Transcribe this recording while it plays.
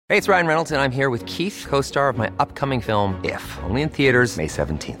Hey, it's Ryan Reynolds, and I'm here with Keith, co-star of my upcoming film, If, only in theaters May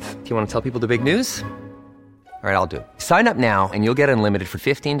 17th. Do you want to tell people the big news? All right, I'll do it. Sign up now and you'll get unlimited for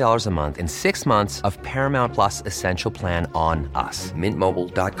 $15 a month and 6 months of Paramount Plus Essential Plan on us.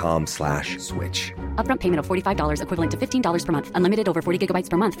 MintMobile.com/switch. Upfront payment of $45 equivalent to $15 per month. Unlimited over 40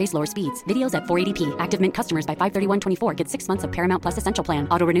 gigabytes per month. Face lower speeds. Videos at 480p. Active Mint customers by 531.24 get 6 months of Paramount Plus Essential Plan.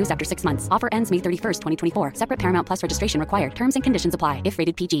 Auto renews after 6 months. Offer ends May 31st, 2024. Separate Paramount Plus registration required. Terms and conditions apply if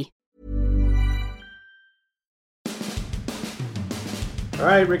rated PG. All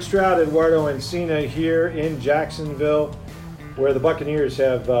right, Rick Stroud, Eduardo Encina here in Jacksonville, where the Buccaneers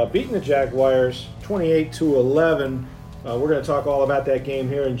have beaten the Jaguars 28-11. We're going to talk all about that game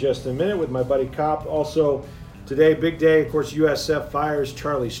here in just a minute with my buddy Kopp. Also, today, big day, of course, USF fires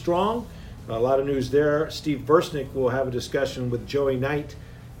Charlie Strong. A lot of news there. Steve Versnick will have a discussion with Joey Knight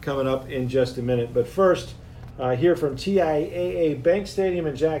coming up in just a minute. But first, here from TIAA Bank Stadium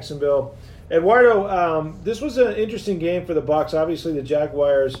in Jacksonville, Eduardo, this was an interesting game for the Bucs. Obviously, the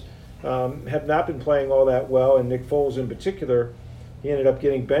Jaguars have not been playing all that well, and Nick Foles in particular, he ended up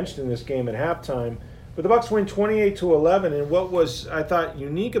getting benched in this game at halftime. But the Bucs win 28-11, and what was, I thought,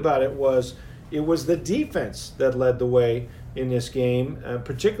 unique about it was the defense that led the way in this game,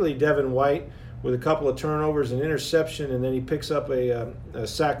 particularly Devin White with a couple of turnovers, an interception, and then he picks up a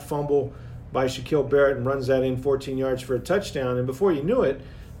sack fumble by Shaquille Barrett and runs that in 14 yards for a touchdown. And before you knew it,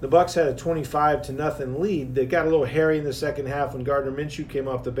 the Bucs had a 25-0 lead. They got a little hairy in the second half when Gardner Minshew came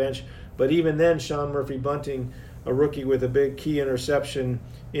off the bench. But even then, Sean Murphy-Bunting, a rookie with a big key interception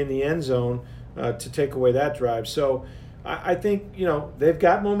in the end zone to take away that drive. So I think, they've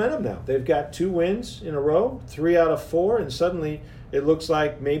got momentum now. They've got 2 wins in a row, 3 out of 4, and suddenly it looks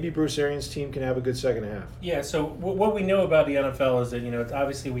like maybe Bruce Arians' team can have a good second half. Yeah, so what we know about the NFL is that, it's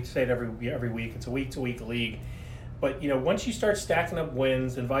obviously, we say it every week, it's a week-to-week league. But, once you start stacking up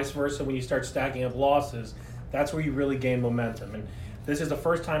wins and vice versa, when you start stacking up losses, that's where you really gain momentum. And this is the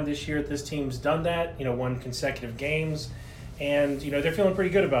first time this year that this team's done that, won consecutive games. And, they're feeling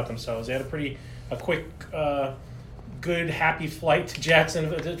pretty good about themselves. They had a quick, good, happy flight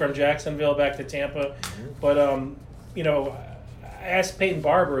to from Jacksonville back to Tampa. Mm-hmm. But, I asked Peyton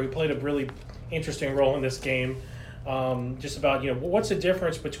Barber, who played a really interesting role in this game, just about, what's the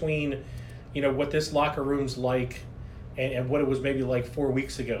difference between, what this locker room's like and what it was maybe like 4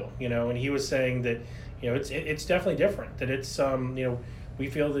 weeks ago, and he was saying that, it's definitely different, that it's, we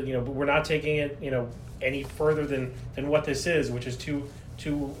feel that, we're not taking it, any further than what this is, which is two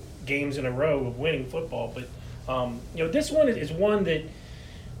games in a row of winning football. But, this one is one that,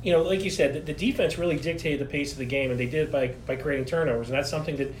 like you said, the defense really dictated the pace of the game, and they did by creating turnovers, and that's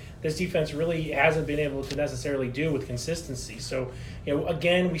something that this defense really hasn't been able to necessarily do with consistency. So,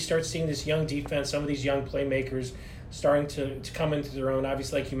 again, we start seeing this young defense, some of these young playmakers starting to come into their own.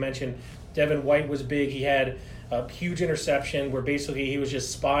 Obviously, like you mentioned, Devin White was big. He had a huge interception where basically he was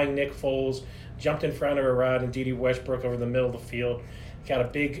just spying Nick Foles, jumped in front of a route, and Dede Westbrook over the middle of the field. Got a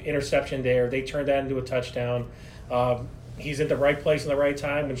big interception there. They turned that into a touchdown. He's at the right place in the right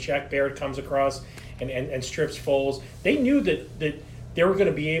time when Shaq Barrett comes across and strips Foles. They knew that they were going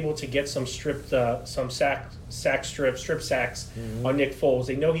to be able to get some strip sacks mm-hmm. on Nick Foles.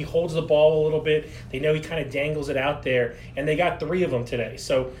 They know he holds the ball a little bit. They know he kind of dangles it out there, and they got 3 of them today.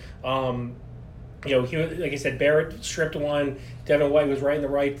 So, he, like I said, Barrett stripped one. Devin White was right in the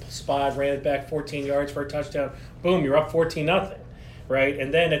right spot, ran it back 14 yards for a touchdown. Boom, you're up 14-0, right?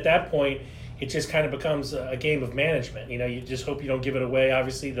 And then at that point, it just kind of becomes a game of management. You just hope you don't give it away.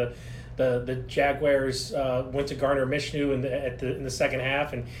 Obviously, the Jaguars went to Gardner Minshew in the second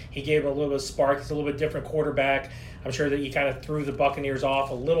half, and he gave him a little bit of spark. He's a little bit different quarterback. I'm sure that he kind of threw the Buccaneers off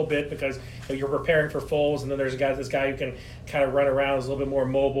a little bit because you're preparing for Foles, and then there's this guy who can kind of run around, is a little bit more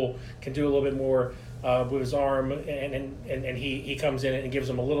mobile, can do a little bit more with his arm, and he comes in and gives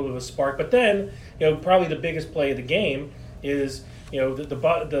him a little bit of a spark. But then, probably the biggest play of the game is,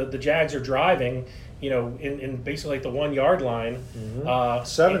 the Jags are driving, in basically like the 1 yard line. Mm-hmm.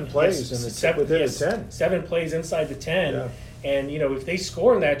 7 plays within the 10. 7 plays inside the 10. Yeah. And, if they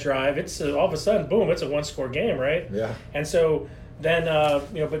score in that drive, it's all of a sudden, boom, it's a 1-score game, right? Yeah. And so then,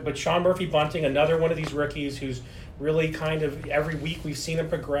 but Sean Murphy-Bunting, another one of these rookies who's really kind of every week we've seen him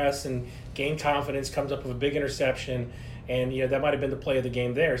progress and gain confidence, comes up with a big interception. And, that might have been the play of the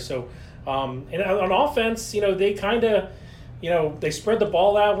game there. So, and on offense, they kind of, they spread the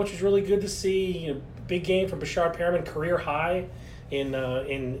ball out, which was really good to see. Big game from Bashard Perriman, career high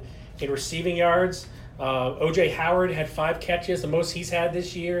in receiving yards. O.J. Howard had 5 catches, the most he's had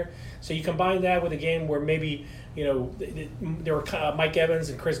this year. So you combine that with a game where maybe, there were Mike Evans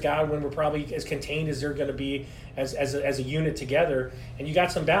and Chris Godwin were probably as contained as they're going to be as a unit together, and you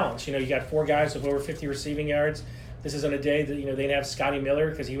got some balance. You got 4 guys with over 50 receiving yards. This is on a day that, they didn't have Scotty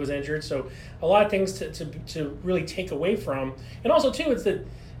Miller because he was injured. So a lot of things to really take away from. And also, too, it's that,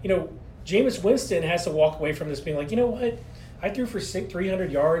 Jameis Winston has to walk away from this being like, you know what? I threw for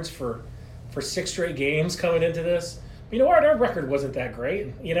 300 yards for 6 straight games coming into this. You know what? Our record wasn't that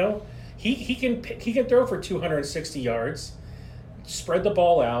great. He can throw for 260 yards, spread the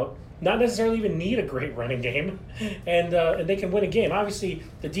ball out, not necessarily even need a great running game, and they can win a game. Obviously,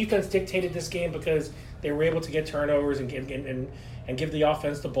 the defense dictated this game because they were able to get turnovers and give the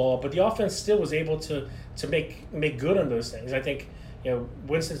offense the ball, but the offense still was able to make good on those things. I think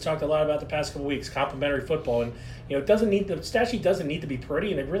Winston's talked a lot about the past couple weeks, complimentary football, and the stat sheet doesn't need to be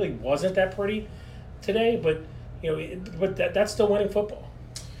pretty, and it really wasn't that pretty today, but that's still winning football.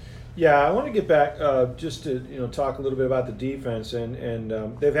 Yeah, I want to get back just to talk a little bit about the defense, and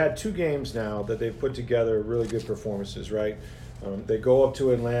they've had 2 games now that they've put together really good performances. Right, they go up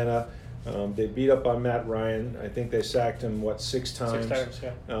to Atlanta, they beat up on Matt Ryan. I think they sacked him 6 times. 6 times,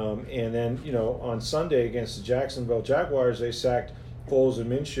 yeah. And then on Sunday against the Jacksonville Jaguars, they sacked Foles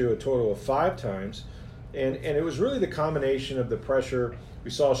and Minshew a total of 5 times, and it was really the combination of the pressure.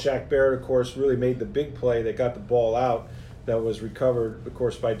 We saw Shaq Barrett, of course, really made the big play that got the ball out. That was recovered, of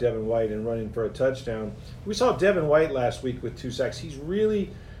course, by Devin White and running for a touchdown. We saw Devin White last week with 2 sacks. He's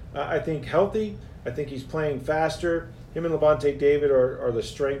really, I think, healthy. I think he's playing faster. Him and Levante David are the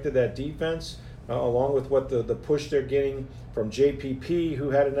strength of that defense, along with what the push they're getting from JPP,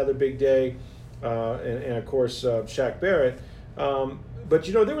 who had another big day, and of course, Shaq Barrett. But,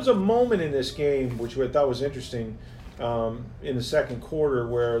 there was a moment in this game, which I thought was interesting, in the second quarter,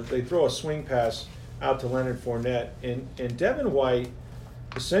 where they throw a swing pass out to Leonard Fournette, and Devin White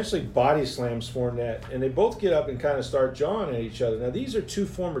essentially body slams Fournette, and they both get up and kind of start jawing at each other. Now, these are 2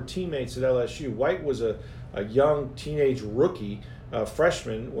 former teammates at LSU. White was a young teenage rookie,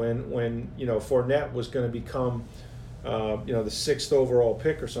 freshman, when Fournette was going to become the 6th overall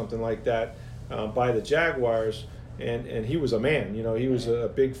pick or something like that by the Jaguars, and he was a man. He was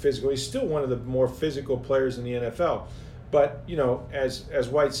a big physical. He's still one of the more physical players in the NFL. But, as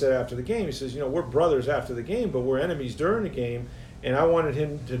White said after the game, he says, we're brothers after the game, but we're enemies during the game. And I wanted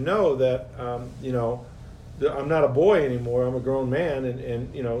him to know that, I'm not a boy anymore. I'm a grown man,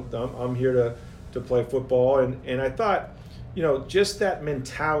 and I'm here to play football. And I thought, just that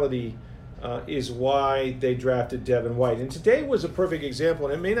mentality is why they drafted Devin White. And today was a perfect example,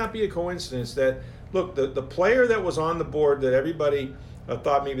 and it may not be a coincidence that, look, the player that was on the board that everybody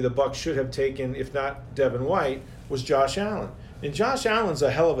thought maybe the Bucs should have taken, if not Devin White, was Josh Allen. And Josh Allen's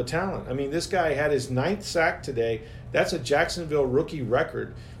a hell of a talent. I mean, this guy had his 9th sack today. That's a Jacksonville rookie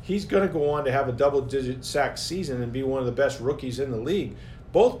record. He's going to go on to have a double-digit sack season and be one of the best rookies in the league.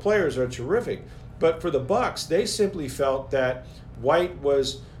 Both players are terrific. But for the Bucs, they simply felt that White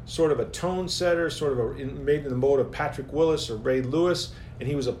was sort of a tone setter, sort of made in the mode of Patrick Willis or Ray Lewis, and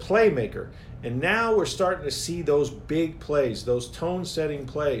he was a playmaker. And now we're starting to see those big plays, those tone-setting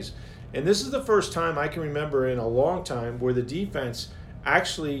plays. And this is the first time I can remember in a long time where the defense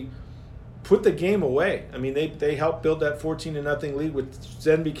actually put the game away. I mean, they helped build that 14-0 lead, which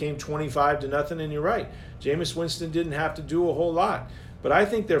then became 25-0. And you're right, Jameis Winston didn't have to do a whole lot. But I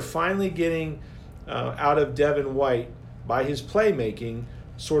think they're finally getting out of Devin White by his playmaking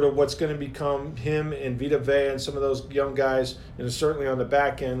sort of what's going to become him and Vita Vea and some of those young guys, and certainly on the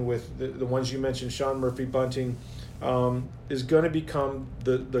back end with the ones you mentioned, Sean Murphy-Bunting, is going to become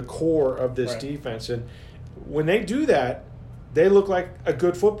the core of this defense. And when they do that, they look like a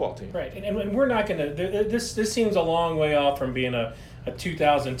good football team. Right, and we're not going to – this seems a long way off from being a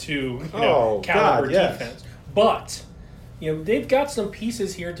 2002 caliber defense. But, they've got some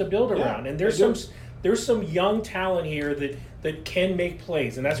pieces here to build around. And there's some young talent here that can make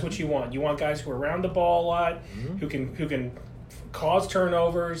plays, and that's what you want. You want guys who are around the ball a lot, who can cause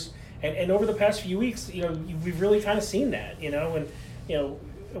turnovers. And over the past few weeks, we've really kind of seen that, And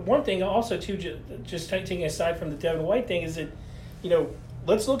one thing also too, just taking aside from the Devin White thing, is that,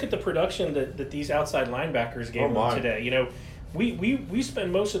 let's look at the production that these outside linebackers gave them today. We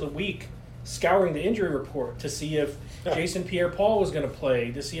spent most of the week scouring the injury report to see if Jason Pierre-Paul was going to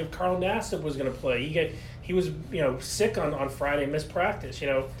play, to see if Carl Nassib was going to play. He was sick on Friday, missed practice.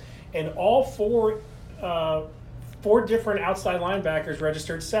 And all four different outside linebackers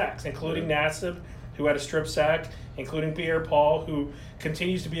registered sacks, including Nassib, who had a strip sack, including Pierre-Paul, who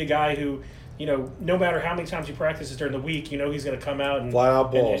continues to be a guy who, no matter how many times he practices during the week, he's going to come out and fly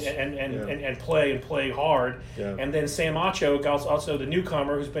out balls and play hard. Yeah. And then Sam Acho, also the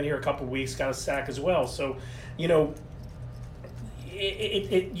newcomer who's been here a couple of weeks, got a sack as well. So, when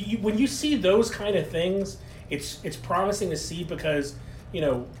you see those kind of things, it's promising to see because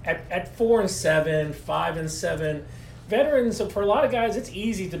at 4-7, 5-7. Veterans, for a lot of guys, it's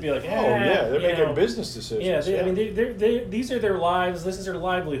easy to be like, they're making business decisions. I mean, these are their lives. This is their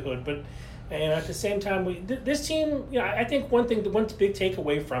livelihood. But at the same time, this team, I think one big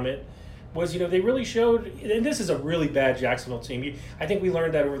takeaway from it was, they really showed, and this is a really bad Jacksonville team. I think we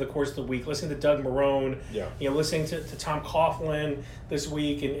learned that over the course of the week. Listening to Doug Marrone, listening to Tom Coughlin this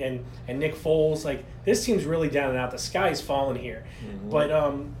week and Nick Foles, like, this team's really down and out. The sky's falling here.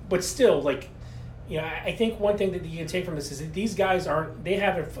 Mm-hmm. But still, like, I think one thing that you can take from this is that these guys they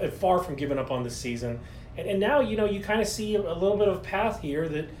haven't far from giving up on this season. And now, you kind of see a little bit of a path here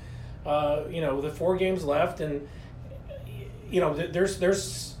that, the 4 games left and,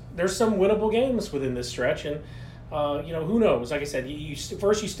 there's some winnable games within this stretch, and who knows? Like I said,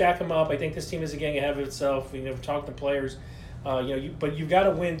 first you stack them up. I think this team is getting ahead of itself. Talk to players, but you've got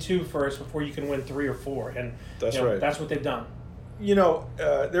to win 2 first before you can win 3 or 4, and that's right. That's what they've done.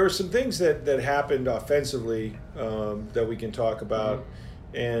 There were some things that happened offensively that we can talk about,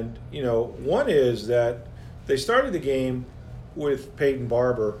 and one is that they started the game with Peyton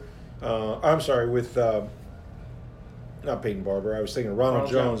Barber. Not Peyton Barber. I was thinking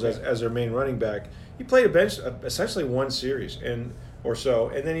Ronald Jones as their main running back. He played essentially 1 series or so,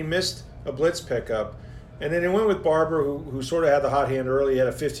 and then he missed a blitz pickup. And then they went with Barber, who sort of had the hot hand early. He had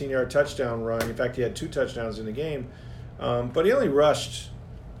a 15-yard touchdown run. In fact, he had 2 touchdowns in the game. But he only rushed,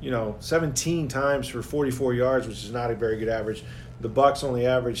 17 times for 44 yards, which is not a very good average. The Bucs only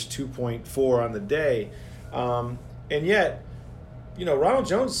averaged 2.4 on the day. And yet, Ronald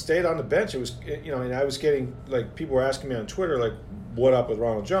Jones stayed on the bench. It was, and I was getting, like, people were asking me on Twitter, like, what up with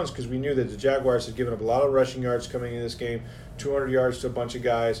Ronald Jones? Because we knew that the Jaguars had given up a lot of rushing yards coming in this game, 200 yards to a bunch of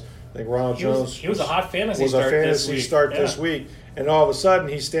guys. I think Ronald Jones he was a hot fantasy start this week. And all of a sudden,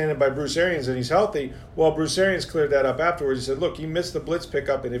 he's standing by Bruce Arians and he's healthy. Well, Bruce Arians cleared that up afterwards. He said, look, you missed the blitz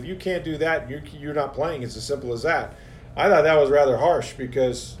pickup, and if you can't do that, you're not playing. It's as simple as that. I thought that was rather harsh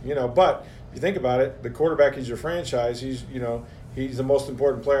because, but if you think about it, the quarterback is your franchise. He's the most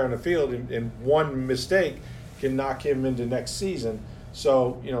important player on the field, and one mistake can knock him into next season.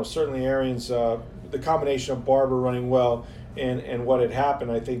 So, certainly Arians, the combination of Barber running well and what had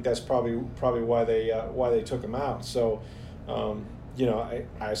happened, I think that's probably why they took him out. So, I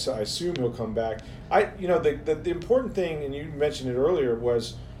assume he'll come back. The important thing, and you mentioned it earlier,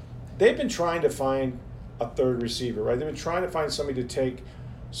 was they've been trying to find a third receiver, right? They've been trying to find somebody to take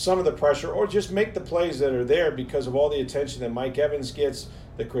some of the pressure or just make the plays that are there because of all the attention that Mike Evans gets,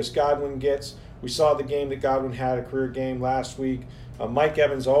 that Chris Godwin gets. We saw the game that Godwin had, a career game last week. Mike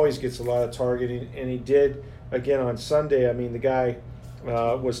Evans always gets a lot of targeting, and he did again on Sunday. I mean, the guy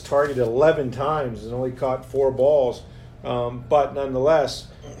was targeted 11 times and only caught 4 balls. But nonetheless,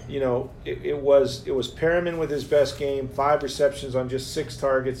 it was Perriman with his best game, 5 receptions on just 6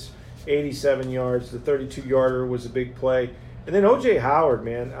 targets, 87 yards. The 32-yarder was a big play. And then O.J. Howard,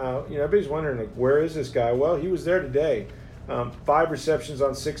 man, everybody's wondering, like, where is this guy? Well, he was there today. 5 receptions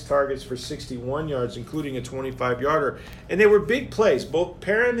on 6 targets for 61 yards, including a 25-yarder. And they were big plays. Both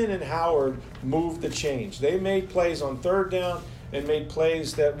Perriman and Howard moved the change. They made plays on 3rd down and made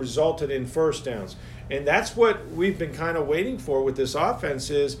plays that resulted in 1st downs. And that's what we've been kind of waiting for with this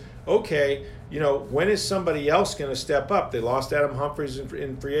offense is, okay, when is somebody else going to step up? They lost Adam Humphries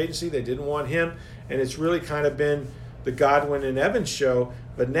in free agency. They didn't want him. And it's really kind of been the Godwin and Evans show.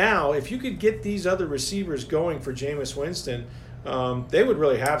 But now, if you could get these other receivers going for Jameis Winston, they would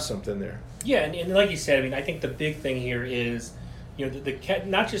really have something there. Yeah, and like you said, I mean, I think the big thing here is,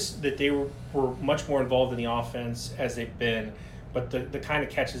 not just that they were much more involved in the offense as they've been, but the kind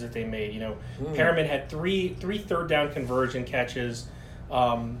of catches that they made. Perriman had three 3rd down conversion catches.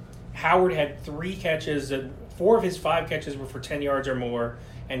 Howard had 3 catches. 4 of his 5 catches were for 10 yards or more,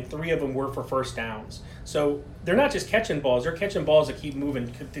 and 3 of them were for 1st downs. So they're not just catching balls; they're catching balls that keep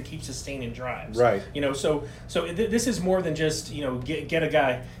moving, to keep sustaining drives. Right. So this is more than just get a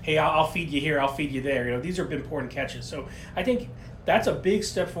guy. Hey, I'll feed you here, I'll feed you there. These are important catches. So I think that's a big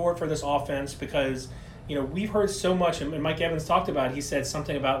step forward for this offense because we've heard so much, and Mike Evans talked about it. He said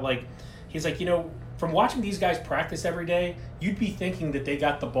something about from watching these guys practice every day, you'd be thinking that they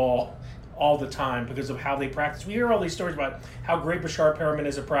got the ball all the time because of how they practice. We hear all these stories about how great Bashar Perriman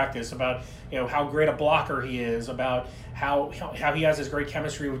is at practice, about how great a blocker he is, about how he has this great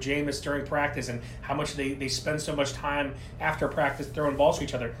chemistry with Jameis during practice, and how much they spend so much time after practice throwing balls to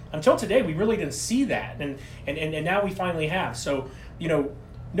each other. Until today, we really didn't see that, and now we finally have. So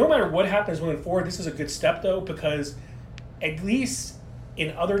no matter what happens moving forward, this is a good step though, because at least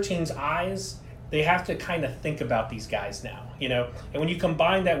in other teams' eyes, they have to kind of think about these guys now, And when you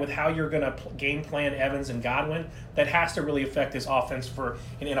combine that with how you're going to game plan Evans and Godwin, that has to really affect this offense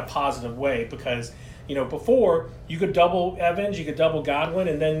in a positive way, because, before you could double Evans, you could double Godwin,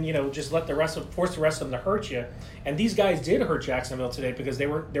 and then, just force the rest of them to hurt you. And these guys did hurt Jacksonville today because they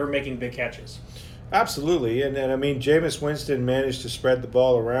were making big catches. Absolutely. And I mean, Jameis Winston managed to spread the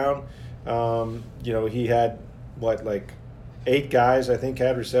ball around. He had, 8 guys, I think,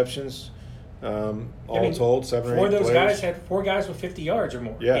 had receptions. Told, 7 or 8 4 of those players. guys had 4 guys with 50 yards or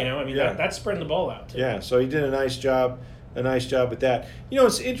more. Yeah. That's spreading the ball out too. Yeah, so he did a nice job with that.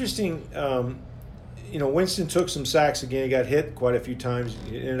 It's interesting. Winston took some sacks again. He got hit quite a few times.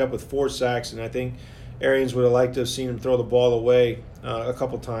 He ended up with 4 sacks, and I think Arians would have liked to have seen him throw the ball away a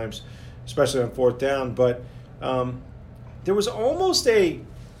couple times, especially on 4th down. But there was almost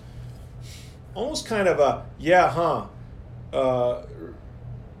kind of a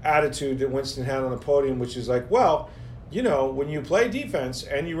attitude that Winston had on the podium, which is like, when you play defense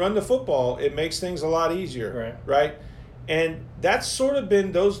and you run the football, it makes things a lot easier, right? And that's sort of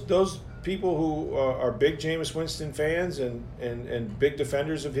been those people who are big Jameis Winston fans and big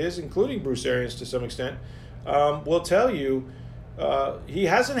defenders of his, including Bruce Arians to some extent, will tell you he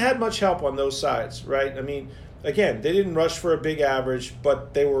hasn't had much help on those sides, right? I mean, again, they didn't rush for a big average,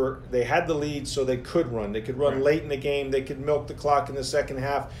 but they had the lead, so they could run. They could run late in the game. They could milk the clock in the second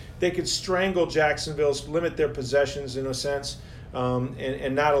half. They could strangle Jacksonville, limit their possessions in a sense,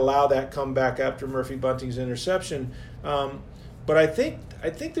 and not allow that comeback after Murphy Bunting's interception. But I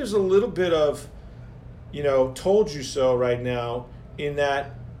think there's a little bit of, told you so right now, in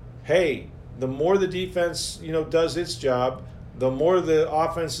that, hey, the more the defense, does its job, the more the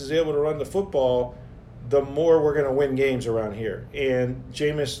offense is able to run the football, the more we're going to win games around here. And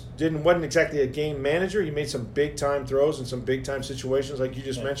Jameis wasn't exactly a game manager. He made some big-time throws in some big-time situations like you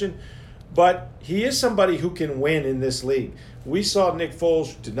just mentioned. But he is somebody who can win in this league. We saw Nick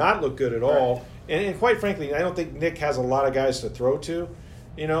Foles did not look good at all. And quite frankly, I don't think Nick has a lot of guys to throw to,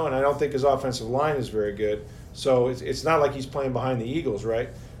 and I don't think his offensive line is very good. So it's not like he's playing behind the Eagles, right?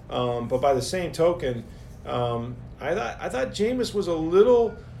 But by the same token, I thought Jameis was a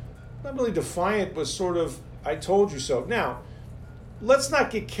little, not really defiant, but sort of, I told you so. Now, let's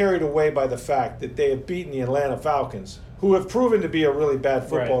not get carried away by the fact that they have beaten the Atlanta Falcons, who have proven to be a really bad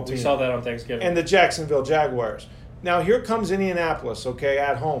football team. We saw that on Thanksgiving. And the Jacksonville Jaguars. Now, here comes Indianapolis,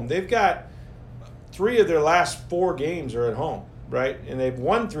 at home. They've got 3 of their last 4 games are at home, right? And they've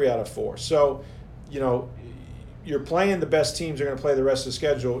won 3 out of 4. So, you're playing the best teams are going to play the rest of the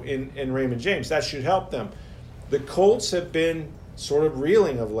schedule in Raymond James. That should help them. The Colts have been sort of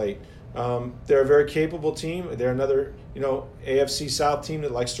reeling of late. They're a very capable team. They're another, AFC South team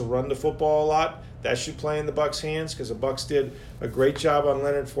that likes to run the football a lot. That should play in the Bucs' hands because the Bucs did a great job on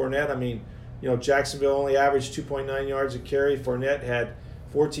Leonard Fournette. I mean, Jacksonville only averaged 2.9 yards a carry. Fournette had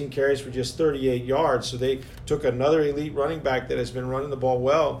 14 carries for just 38 yards. So they took another elite running back that has been running the ball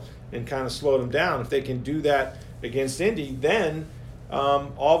well and kind of slowed him down. If they can do that against Indy, then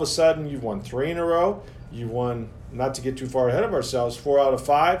all of a sudden you've won 3 in a row. You've won, not to get too far ahead of ourselves, 4 out of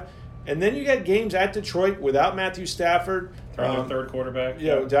 5. And then you got games at Detroit without Matthew Stafford. Down to their third quarterback.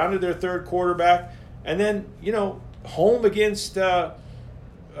 Down to their third quarterback. And then, home against, you got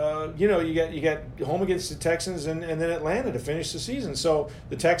home against the Texans and then Atlanta to finish the season. So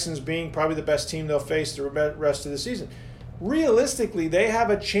the Texans being probably the best team they'll face the rest of the season. Realistically, they have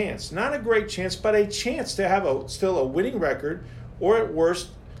a chance. Not a great chance, but a chance to have still a winning record, or at worst,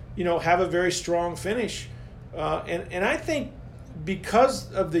 have a very strong finish. And I think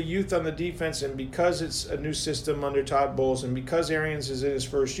because of the youth on the defense and because it's a new system under Todd Bowles and because Arians is in his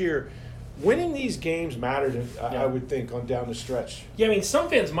first year, winning these games mattered, I would think, on down the stretch. Yeah, I mean, some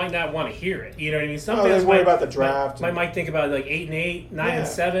fans might not want to hear it. You know what I mean? Some fans they worry about the draft. Might think about 8-8,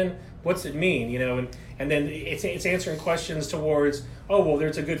 9-7. What's it mean? And then it's answering questions towards,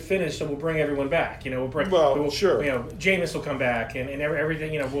 there's a good finish, so we'll bring everyone back. Sure. Jameis will come back and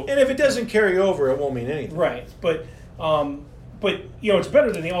everything. And if it doesn't carry over, it won't mean anything. Right, but it's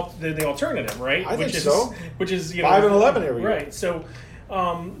better than the alternative, right? I think so. Which is 5-11 every year. Right. So,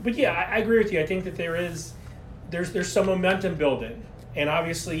 but yeah, I agree with you. I think that there's some momentum building, and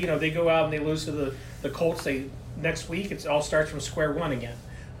obviously, they go out and they lose to the Colts. Next week, it all starts from square one again.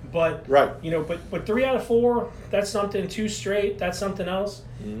 But right, but 3 out of 4, that's something. 2 straight, that's something else.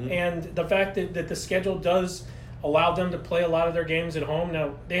 Mm-hmm. And the fact that the schedule does allow them to play a lot of their games at home.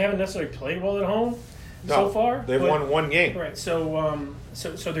 Now they haven't necessarily played well at home so far. They've won 1 game. Right. So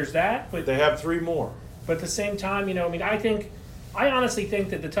so there's that. But they have 3 more. But at the same time, I honestly think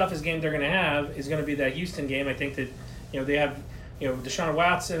that the toughest game they're going to have is going to be that Houston game. I think that they have Deshaun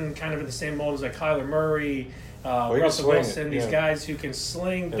Watson kind of in the same mold as like Kyler Murray. Russell Wilson, these guys who can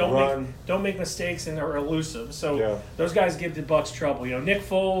sling, don't make mistakes, and are elusive. So those guys give the Bucs trouble. Nick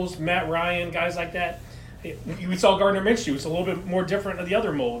Foles, Matt Ryan, guys like that. We saw Gardner Minshew. It's a little bit more different of the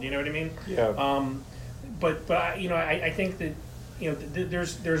other mold. You know what I mean? Yeah. But I think that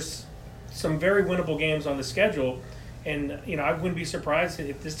there's some very winnable games on the schedule, and I wouldn't be surprised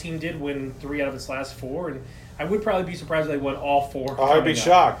if this team did win 3 out of its last 4, and I would probably be surprised if they won all 4. I'd be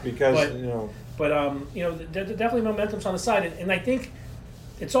shocked because But definitely momentum's on the side, and I think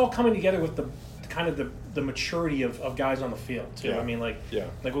it's all coming together with the maturity of guys on the field too. Yeah. I mean, like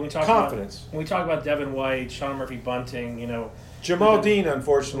when we talk confidence. When we talk about Devin White, Sean Murphy Bunting, Jamal Dean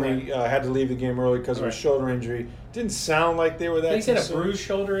unfortunately had to leave the game early because of a shoulder injury. Didn't sound like they were that. He said a bruised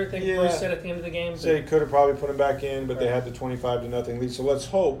shoulder. I think Bruce said at the end of the game. So they could have probably put him back in, but they had the 25-0 lead. So let's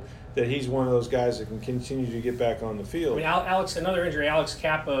hope that he's one of those guys that can continue to get back on the field. Another injury. Alex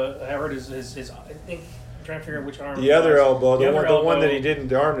Kappa, I heard his I think I'm trying to figure out which arm. The other elbow, the one that he didn't,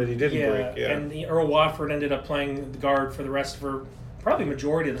 the arm that he didn't break. Yeah, and Earl Watford ended up playing the guard for the rest for probably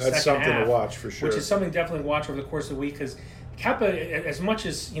majority of the second half. That's something to watch for sure. Which is something definitely to watch over the course of the week because Kappa, as much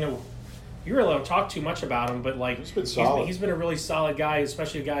as you're allowed to talk too much about him, but he's been solid. He's been a really solid guy,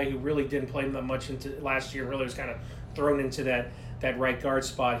 especially a guy who really didn't play that much into last year. Really was kind of thrown into that right guard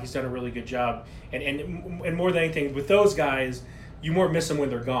spot. He's done a really good job, and more than anything, with those guys, you more miss them when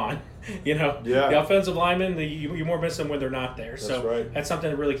they're gone. The offensive linemen, you more miss them when they're not there. That's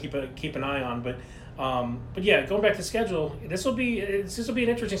something to really keep an eye on. But yeah, going back to the schedule, this will be an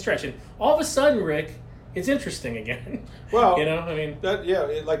interesting stretch, and all of a sudden, Rick, it's interesting again. Well,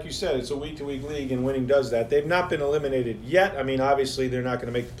 like you said, it's a week-to-week league, and winning does that. They've not been eliminated yet. I mean, obviously, they're not going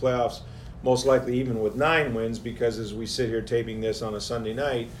to make the playoffs, most likely even with 9 wins, because as we sit here taping this on a Sunday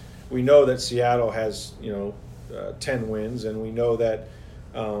night, we know that Seattle has 10 wins, and we know that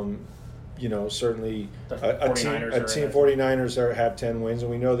certainly a team 49ers have 10 wins,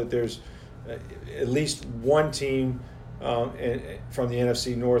 and we know that there's at least one team from the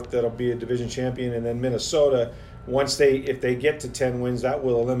NFC North that'll be a division champion, and then Minnesota, if they get to 10 wins, that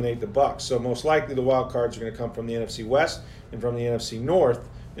will eliminate the Bucs. So most likely the wild cards are going to come from the NFC West and from the NFC North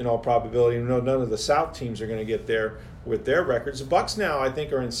in all probability. None of the South teams are going to get there with their records. The Bucs now, I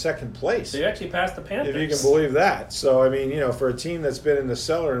think, are in second place. They actually passed the Panthers. If you can believe that. So, I mean, for a team that's been in the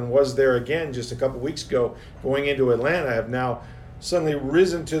cellar and was there again just a couple weeks ago going into Atlanta, have now suddenly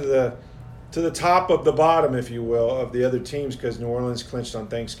risen to the top of the bottom, if you will, of the other teams because New Orleans clinched on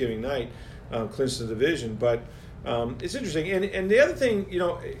Thanksgiving night, clinched the division. But it's interesting. And the other thing,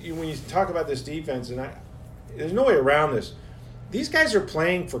 when you talk about this defense, and there's no way around this, these guys are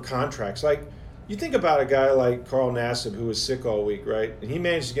playing for contracts. Like, you think about a guy like Carl Nassib, who was sick all week, right? And he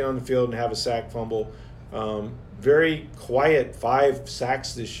managed to get on the field and have a sack fumble. Very quiet 5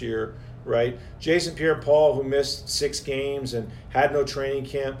 sacks this year, right? Jason Pierre-Paul, who missed 6 games and had no training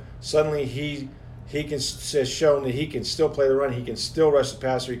camp, suddenly he has shown that he can still play the run, he can still rush the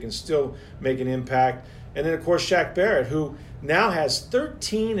passer, he can still make an impact. And then, of course, Shaq Barrett, who now has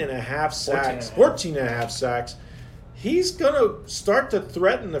 13 and a half sacks, 14 and a half sacks. He's going to start to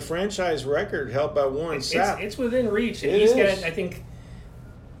threaten the franchise record held by Warren Sapp. It's within reach. And he's got, I think,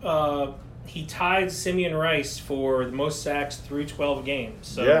 he tied Simeon Rice for the most sacks through 12 games.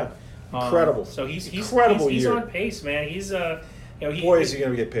 So, yeah, incredible. So he's year. on pace, man. He's boy, is he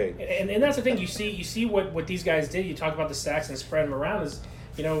going to get paid. And that's the thing. You see what these guys did. You talk about the sacks and spreading them around.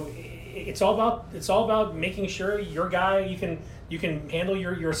 It's all about making sure your guy you can handle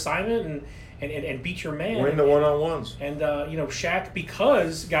your assignment and beat your man. Win the one-on-ones. And Shaq,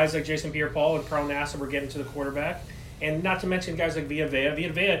 because guys like Jason Pierre-Paul and Carl Nassib were getting to the quarterback, and not to mention guys like Vita Vea.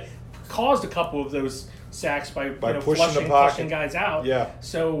 Vita Vea caused a couple of those sacks by pushing guys out. Yeah.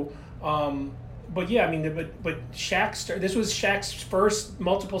 So, but this was Shaq's first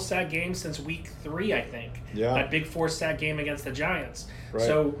multiple sack game since week 3, I think. Yeah. That big 4-sack game against the Giants. Right.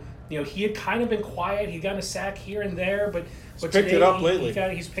 So, he had kind of been quiet. He'd gotten a sack here and there, but picked it up lately.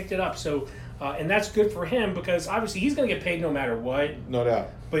 He's picked it up. So, and that's good for him because obviously he's going to get paid no matter what. No doubt.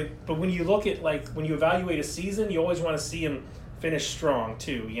 But when you look at when you evaluate a season, you always want to see him finish strong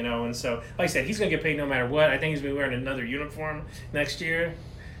too, And so, like I said, he's going to get paid no matter what. I think he's going to be wearing another uniform next year.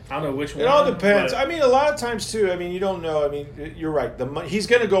 I don't know which one. It all depends. But I mean, a lot of times too. I mean, you don't know. I mean, you're right. He's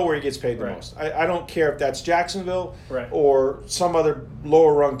going to go where he gets paid the Right. most. I don't care if that's Jacksonville Right. or some other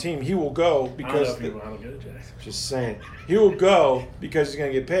lower rung team. He will go because. I don't know if he want to go to Jackson. Just saying, he will go because he's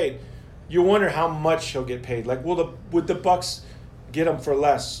going to get paid. You wonder how much he'll get paid. Like, would the Bucs get him for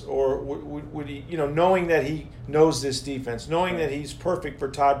less, or would he? You know, knowing that he knows this defense, knowing that he's perfect for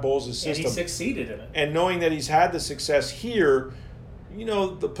Todd Bowles' system, And he succeeded in it. and knowing that he's had the success here. You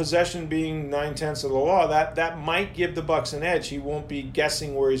know, the possession being 9/10 of the law, that might give the Bucs an edge. He won't be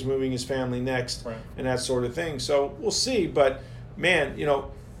guessing where he's moving his family next, Right. and that sort of thing. So we'll see. But man, you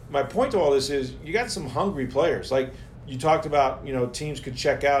know, my point to all this is you got some hungry players. Like you talked about, you know, teams could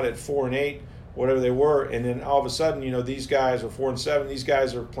check out at 4-8, whatever they were, and then all of a sudden, you know, these guys are 4-7. These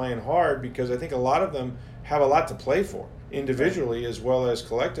guys are playing hard because I think a lot of them have a lot to play for individually as well as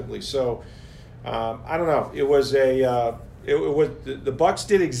collectively. So I don't know. It was a It was the Bucs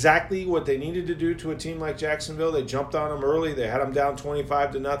did exactly what they needed to do to a team like Jacksonville. They jumped on them early. They had them down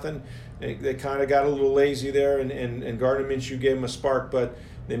 25-0. They kind of got a little lazy there, and Gardner Minshew gave them a spark, but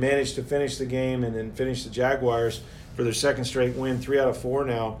they managed to finish the game and then finish the Jaguars for their second straight win, 3 out of 4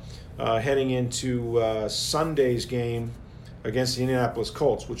 now, heading into Sunday's game against the Indianapolis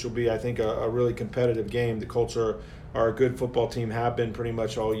Colts, which will be, I think, a really competitive game. The Colts are a good football team, have been pretty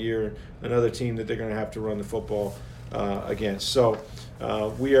much all year. Another team that they're going to have to run the football against. So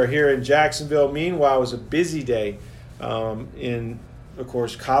we are here in Jacksonville. Meanwhile, it was a busy day in, of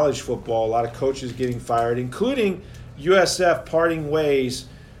course, college football. A lot of coaches getting fired, including USF parting ways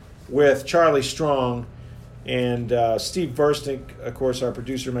with Charlie Strong. And Steve Burstink, of course, our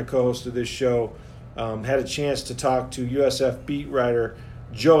producer, my co-host of this show, had a chance to talk to USF beat writer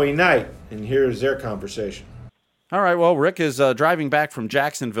Joey Knight. And here's their conversation. All right, well, Rick is driving back from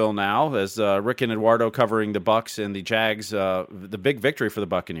Jacksonville now, as Rick and Eduardo covering the Bucs and the Jags, the big victory for the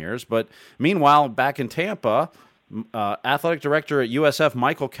Buccaneers. But meanwhile, back in Tampa, athletic director at USF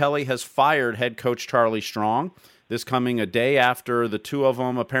Michael Kelly has fired head coach Charlie Strong. This coming a day after the two of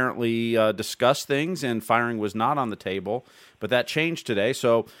them apparently discussed things, and firing was not on the table. But that changed today.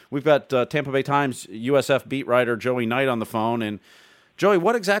 So we've got Tampa Bay Times USF beat writer Joey Knight on the phone. And Joey,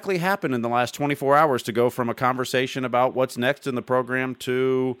 what exactly happened in the last 24 hours to go from a conversation about what's next in the program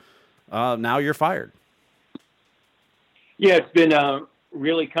to now you're fired? Yeah, it's been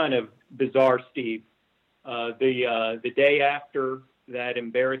really kind of bizarre, Steve. The day after that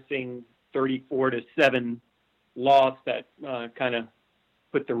embarrassing 34-7 loss that kind of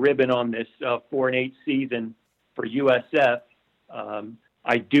put the ribbon on this 4-8 season for USF,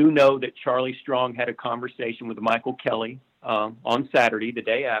 I do know that Charlie Strong had a conversation with Michael Kelly on Saturday, the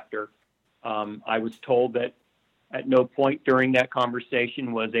day after. I was told that at no point during that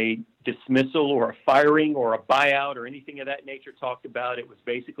conversation was a dismissal or a firing or a buyout or anything of that nature talked about. It was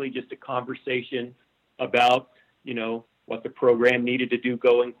basically just a conversation about, you know, what the program needed to do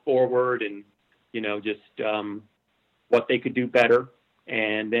going forward and, you know, just what they could do better.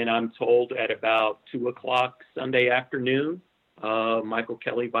 And then I'm told at about 2:00 Sunday afternoon, Michael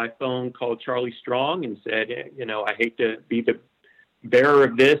Kelly by phone called Charlie Strong and said, you know, I hate to be the bearer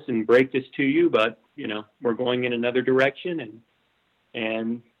of this and break this to you, but, you know, we're going in another direction.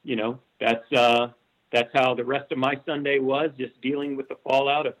 And you know, that's how the rest of my Sunday was, just dealing with the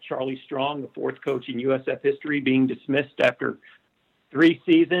fallout of Charlie Strong, the fourth coach in USF history, being dismissed after 3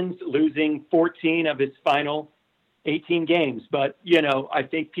 seasons, losing 14 of his final 18 games. But, you know, I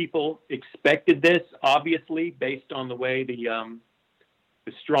think people expected this, obviously, based on the way the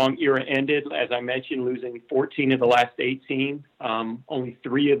Strong era ended. As I mentioned, losing 14 of the last 18. Only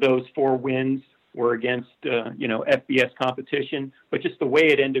 3 of those 4 wins were against, FBS competition. But just the way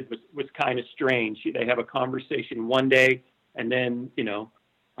it ended was kind of strange. They have a conversation one day, and then,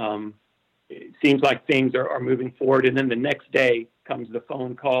 it seems like things are moving forward. And then the next day comes the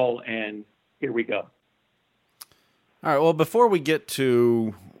phone call, and here we go. All right, well, before we get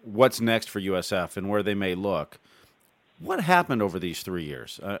to what's next for USF and where they may look, what happened over these 3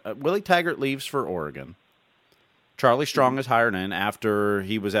 years? Willie Taggart leaves for Oregon. Charlie Strong is hired in after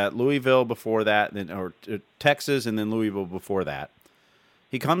he was at Louisville before that, or Texas, and then Louisville before that.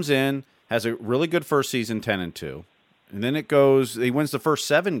 He comes in, has a really good first season, 10-2, and then he wins the first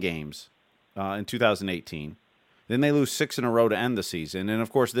 7 games in 2018. Then they lose 6 in a row to end the season. And,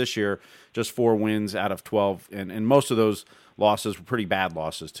 of course, this year, just 4 wins out of 12. And most of those losses were pretty bad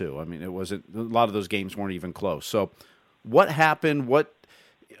losses, too. I mean, a lot of those games weren't even close. So what happened?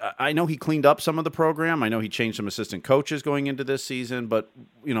 I know he cleaned up some of the program. I know he changed some assistant coaches going into this season. But,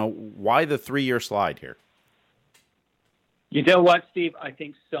 why the 3-year slide here? You know what, Steve? I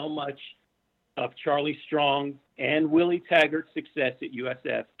think so much of Charlie Strong and Willie Taggart's success at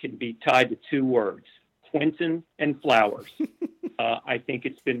USF can be tied to two words: Quentin and Flowers. I think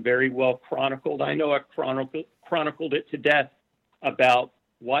it's been very well chronicled. I know I chronicled it to death about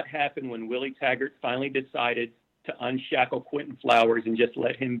what happened when Willie Taggart finally decided to unshackle Quentin Flowers and just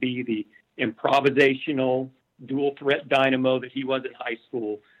let him be the improvisational dual threat dynamo that he was in high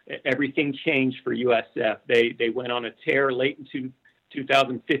school. Everything changed for USF. They went on a tear late in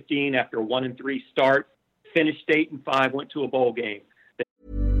 2015 after a 1-3 start, finished 8-5, went to a bowl game.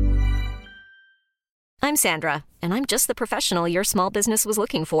 I'm Sandra, and I'm just the professional your small business was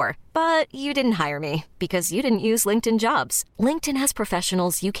looking for. But you didn't hire me because you didn't use LinkedIn Jobs. LinkedIn has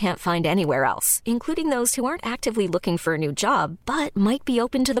professionals you can't find anywhere else, including those who aren't actively looking for a new job, but might be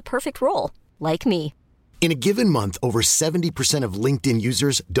open to the perfect role, like me. In a given month, over 70% of LinkedIn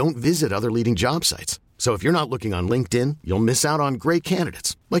users don't visit other leading job sites. So if you're not looking on LinkedIn, you'll miss out on great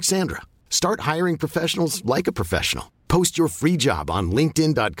candidates like Sandra. Start hiring professionals like a professional. Post your free job on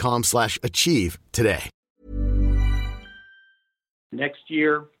linkedin.com/achieve today. Next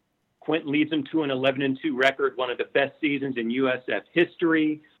year, Quentin leads them to an 11-2 record, one of the best seasons in USF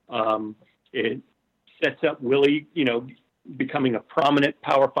history. It sets up Willie, becoming a prominent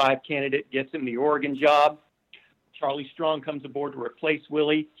Power 5 candidate, gets him the Oregon job. Charlie Strong comes aboard to replace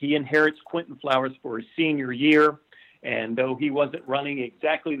Willie. He inherits Quentin Flowers for his senior year. And though he wasn't running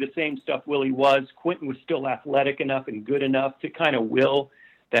exactly the same stuff Willie was, Quentin was still athletic enough and good enough to kind of will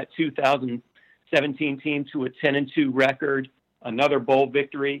that 2017 team to a 10-2 record, another bowl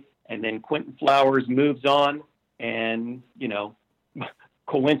victory. And then Quentin Flowers moves on. And,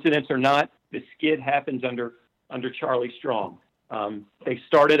 coincidence or not, the skid happens under Charlie Strong. They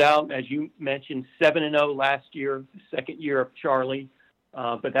started out, as you mentioned, 7-0 last year, the second year of Charlie,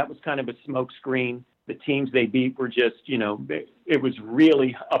 but that was kind of a smokescreen. The teams they beat were just, it was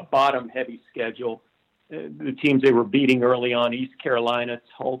really a bottom-heavy schedule. The teams they were beating early on: East Carolina,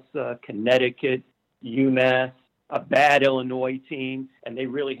 Tulsa, Connecticut, UMass, a bad Illinois team, and they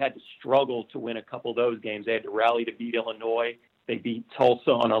really had to struggle to win a couple of those games. They had to rally to beat Illinois. They beat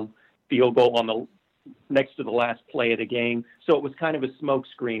Tulsa on a field goal next to the last play of the game. So it was kind of a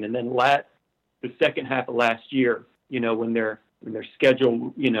smokescreen. And then the second half of last year, when their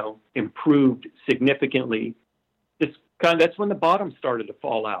schedule, improved significantly, that's when the bottom started to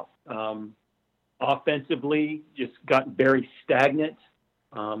fall out. Offensively, just got very stagnant.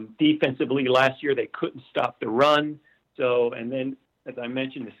 Defensively, last year they couldn't stop the run. So, and then, as I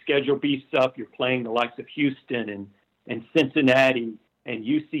mentioned, the schedule beefs up. You're playing the likes of Houston and Cincinnati and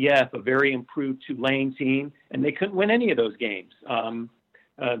UCF, a very improved Tulane team, and they couldn't win any of those games.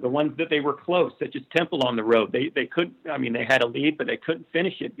 The ones that they were close, such as Temple on the road, they couldn't. They had a lead, but they couldn't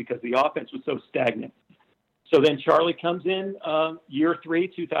finish it because the offense was so stagnant. So then Charlie comes in year 3,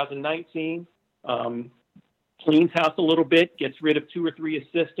 2019, cleans house a little bit, gets rid of 2 or 3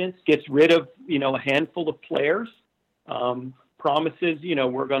 assistants, gets rid of a handful of players, promises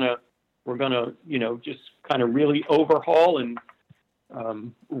we're gonna just kind of really overhaul and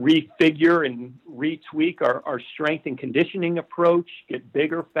refigure and retweak our strength and conditioning approach, get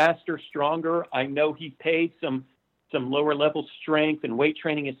bigger, faster, stronger. I know he paid some lower level strength and weight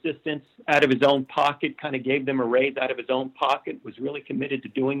training assistants out of his own pocket, kind of gave them a raise out of his own pocket, was really committed to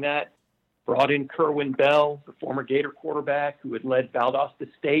doing that. Brought in Kerwin Bell, the former Gator quarterback who had led Valdosta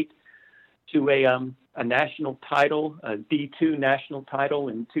State to a national title, a D2 national title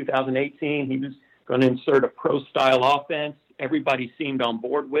in 2018. He was going to insert a pro-style offense. Everybody seemed on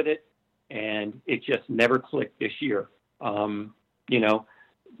board with it, and it just never clicked this year.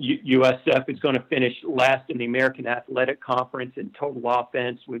 USF is going to finish last in the American Athletic Conference in total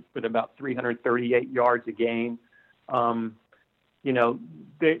offense with about 338 yards a game. The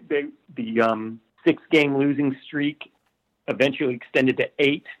 6-game losing streak eventually extended to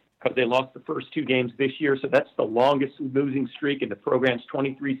 8 because they lost the first 2 games this year. So that's the longest losing streak in the program's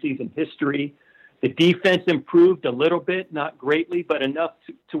 23-season history. The defense improved a little bit, not greatly, but enough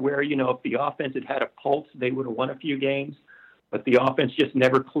to where, if the offense had a pulse, they would have won a few games. But the offense just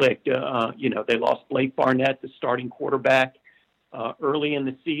never clicked. They lost Blake Barnett, the starting quarterback, early in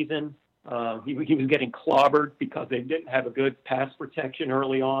the season. He was getting clobbered because they didn't have a good pass protection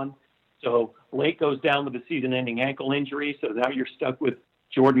early on. So Blake goes down with a season-ending ankle injury. So now you're stuck with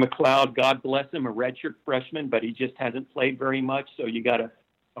Jordan McLeod, God bless him, a redshirt freshman, but he just hasn't played very much. So you got a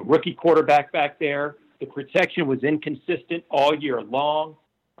rookie quarterback back there. The protection was inconsistent all year long.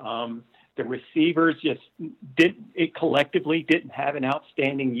 The receivers collectively didn't have an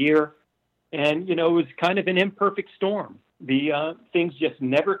outstanding year. And, it was kind of an imperfect storm. The things just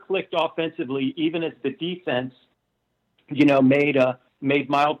never clicked offensively, even as the defense, made made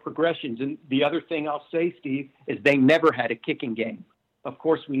mild progressions. And the other thing I'll say, Steve, is they never had a kicking game. Of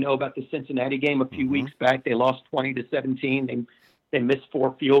course, we know about the Cincinnati game a few weeks back. They lost 20-17. They missed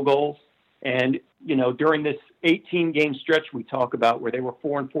 4 field goals. And, during this 18-game stretch we talk about where they were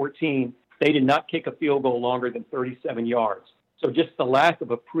 4-14, they did not kick a field goal longer than 37 yards. So just the lack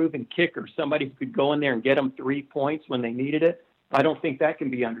of a proven kicker, somebody who could go in there and get them 3 points when they needed it, I don't think that can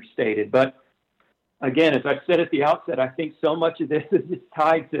be understated. But again, as I said at the outset, I think so much of this is just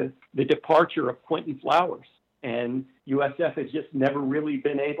tied to the departure of Quentin Flowers, and USF has just never really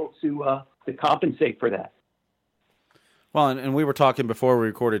been able to compensate for that. Well, and we were talking before we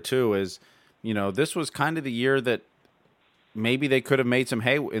recorded too, is, this was kind of the year that maybe they could have made some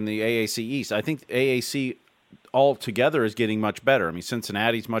hay in the AAC East. I think AAC altogether is getting much better. I mean,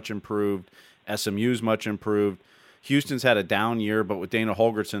 Cincinnati's much improved, SMU's much improved. Houston's had a down year, but with Dana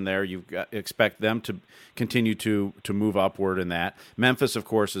Holgorsen there, you expect them to continue to move upward in that. Memphis, of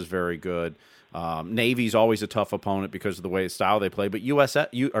course, is very good. Navy's always a tough opponent because of the way style they play. But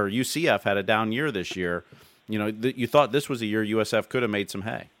UCF had a down year this year. You thought this was a year USF could have made some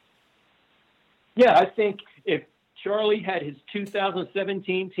hay. Yeah, I think if Charlie had his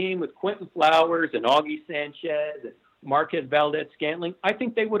 2017 team with Quentin Flowers and Augie Sanchez and Marquez Valdez-Scantling, I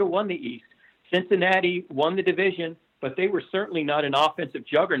think they would have won the East. Cincinnati won the division, but they were certainly not an offensive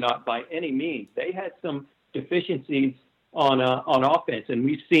juggernaut by any means. They had some deficiencies on offense, and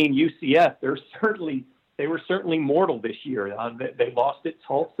we've seen UCF. They were certainly mortal this year. They lost at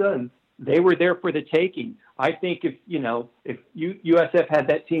Tulsa, and they were there for the taking. I think if USF had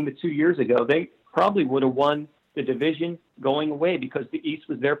that team 2 years ago, they probably would have won the division going away because the East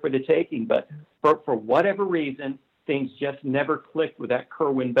was there for the taking. But for whatever reason, things just never clicked with that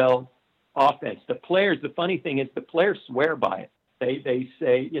Kerwin Bell offense. The funny thing is the players swear by it. They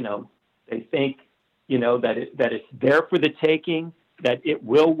say, they think, that it's there for the taking, that it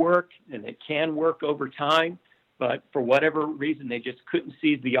will work and it can work over time. But for whatever reason, they just couldn't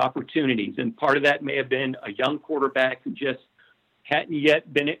seize the opportunities. And part of that may have been a young quarterback who just hadn't yet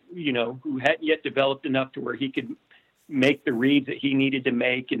developed enough to where he could make the reads that he needed to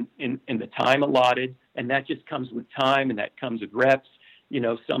make in the time allotted. And that just comes with time, and that comes with reps.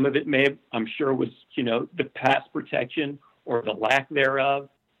 Some of it I'm sure was, the pass protection or the lack thereof.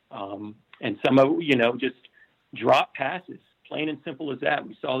 And some of, just drop passes, plain and simple as that.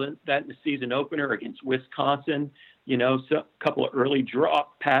 We saw that in the season opener against Wisconsin. So a couple of early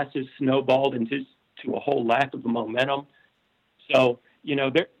drop passes snowballed into a whole lack of momentum. So,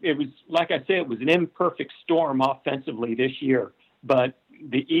 it was, like I said, it was an imperfect storm offensively this year. But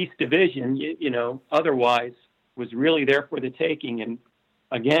the East Division, otherwise was really there for the taking. And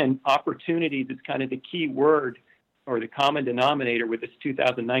again, opportunities is kind of the key word or the common denominator with this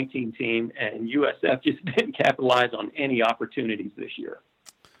 2019 team, and USF just didn't capitalize on any opportunities this year.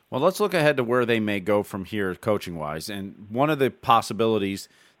 Well, let's look ahead to where they may go from here coaching-wise. And one of the possibilities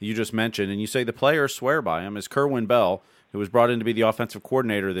that you just mentioned, and you say the players swear by him, is Kerwin Bell, who was brought in to be the offensive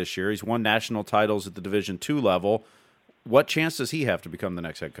coordinator this year. He's won national titles at the Division II level. What chance does he have to become the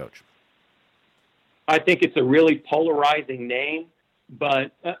next head coach? I think it's a really polarizing name.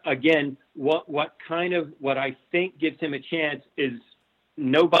 But again, what I think gives him a chance is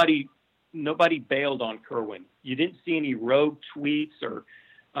nobody bailed on Kerwin. You didn't see any rogue tweets or,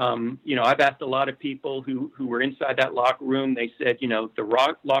 I've asked a lot of people who were inside that locker room. They said,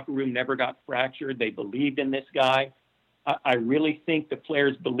 the locker room never got fractured. They believed in this guy. I really think the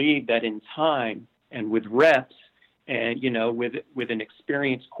players believe that in time and with reps and, with an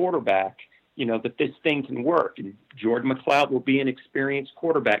experienced quarterback, that this thing can work. And Jordan McLeod will be an experienced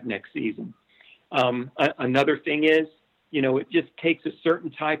quarterback next season. Another thing is, it just takes a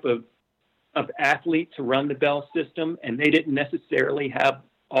certain type of athlete to run the Bell system, and they didn't necessarily have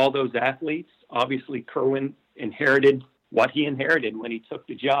all those athletes. Obviously, Kerwin inherited what he inherited when he took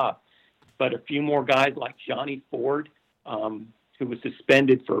the job. But a few more guys like Johnny Ford, who was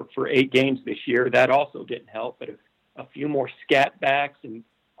suspended for 8 games this year, that also didn't help. But a few more scat backs and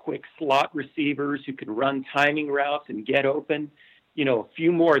quick slot receivers who could run timing routes and get open, a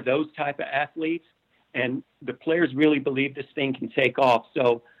few more of those type of athletes. And the players really believe this thing can take off.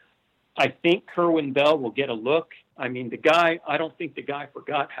 So I think Kerwin Bell will get a look. I mean, I don't think the guy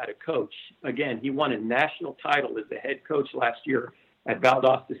forgot how to coach. Again, he won a national title as the head coach last year at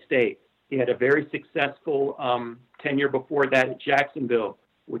Valdosta State. He had a very successful tenure before that at Jacksonville,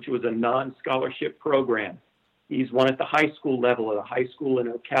 which was a non-scholarship program. He's won at the high school level at a high school in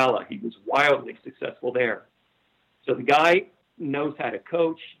Ocala. He was wildly successful there. So the guy knows how to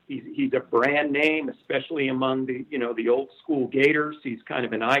coach. He's a brand name, especially among the old school Gators. He's kind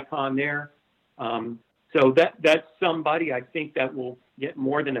of an icon there. So that's somebody I think that will get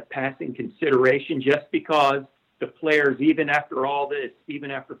more than a passing consideration, just because the players, even after all this,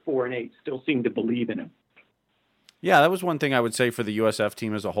 even after 4-8, still seem to believe in him. Yeah, that was one thing I would say for the USF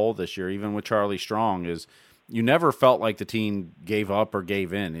team as a whole this year, even with Charlie Strong, is you never felt like the team gave up or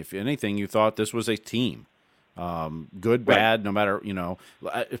gave in. If anything, you thought this was a team. Good, bad, no matter,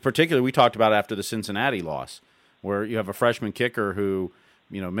 particularly we talked about after the Cincinnati loss, where you have a freshman kicker who,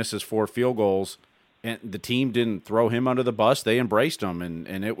 misses 4 field goals, and the team didn't throw him under the bus. They embraced him,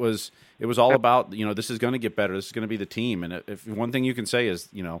 and it was all about, this is going to get better. This is going to be the team. And if one thing you can say is,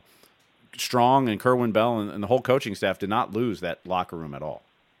 Strong and Kerwin Bell and the whole coaching staff did not lose that locker room at all.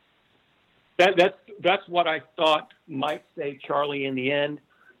 That's what I thought might save Charlie in the end.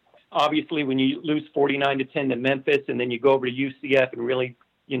 Obviously, when you lose 49-10 to Memphis, and then you go over to UCF and really,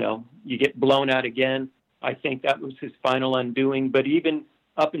 you get blown out again, I think that was his final undoing. But even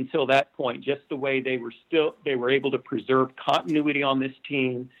up until that point, just the way they were able to preserve continuity on this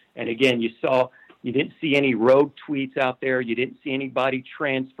team. And again, you didn't see any rogue tweets out there. You didn't see anybody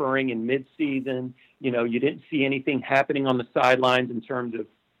transferring in midseason. You didn't see anything happening on the sidelines in terms of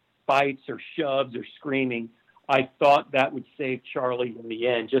fights or shoves or screaming. I thought that would save Charlie in the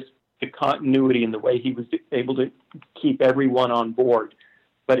end, just the continuity and the way he was able to keep everyone on board.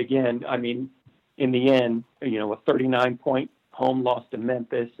 But again, I mean, in the end, a 39-point home loss to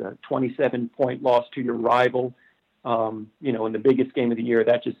Memphis, a 27-point loss to your rival, in the biggest game of the year,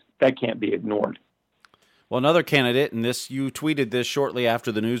 that can't be ignored. Well, another candidate, and you tweeted this shortly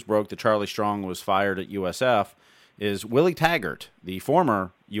after the news broke that Charlie Strong was fired at USF, is Willie Taggart, the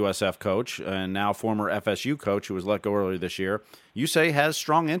former USF coach and now former FSU coach who was let go earlier this year. You say has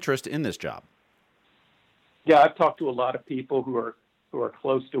strong interest in this job. Yeah, I've talked to a lot of people who are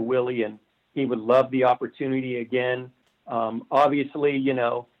close to Willie, and he would love the opportunity again. Obviously,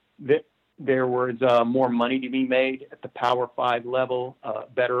 there was more money to be made at the Power 5 level,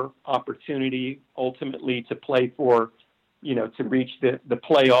 better opportunity ultimately to play for, to reach the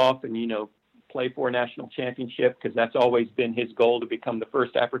playoff and, play for a national championship, because that's always been his goal, to become the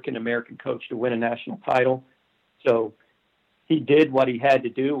first African-American coach to win a national title. So he did what he had to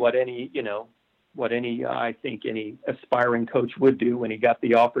do, what any I think any aspiring coach would do when he got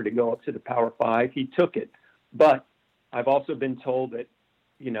the offer to go up to the Power 5. He took it. But I've also been told that,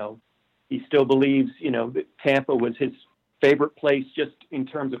 he still believes, that Tampa was his favorite place just in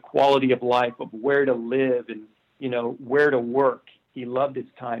terms of quality of life, of where to live and, where to work. He loved his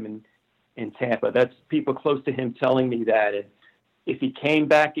time in Tampa. That's people close to him telling me that. And if he came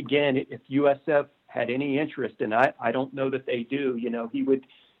back again, if USF had any interest, and I don't know that they do, there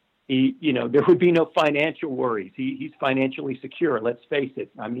would be no financial worries. He's financially secure. Let's face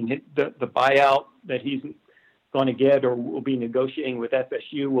it. I mean, the buyout that he's going to get or will be negotiating with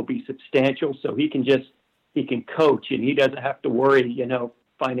FSU will be substantial. So he can coach, and he doesn't have to worry,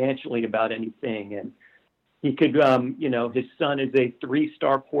 financially about anything. And he could, his son is a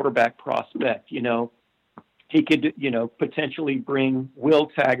 3-star quarterback prospect. He could, potentially bring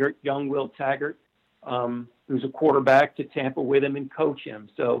young Will Taggart, who's a quarterback, to Tampa with him and coach him.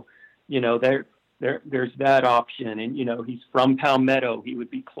 So, there's that option. And, he's from Palmetto. He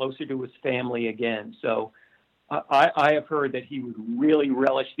would be closer to his family again. So I have heard that he would really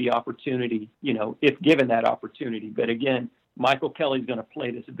relish the opportunity, if given that opportunity. But again, Michael Kelly's going to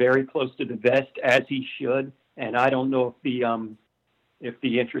play this very close to the vest, as he should. And I don't know if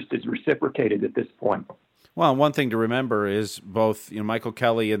the interest is reciprocated at this point. Well, one thing to remember is both Michael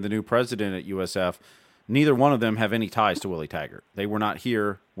Kelly and the new president at USF, neither one of them have any ties to Willie Taggart. They were not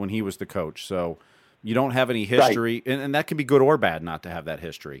here when he was the coach. So you don't have any history. Right. And that can be good or bad not to have that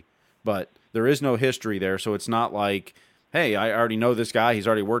history. But there is no history there, so it's not like, hey, I already know this guy. He's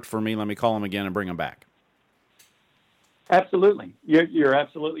already worked for me. Let me call him again and bring him back. Absolutely. You're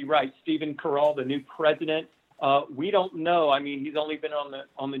absolutely right. Stephen Carell, the new president, we don't know. I mean, he's only been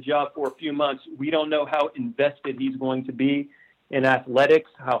on the job for a few months. We don't know how invested he's going to be in athletics,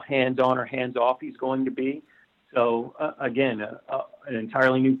 how hands-on or hands-off he's going to be. So, again, an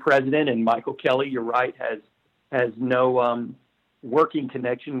entirely new president, and Michael Kelly, you're right, has no working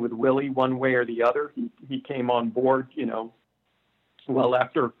connection with Willie one way or the other. He came on board, well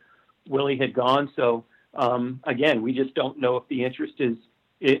after Willie had gone. So, again, we just don't know if the interest is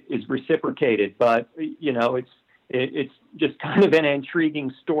reciprocated, but it's just kind of an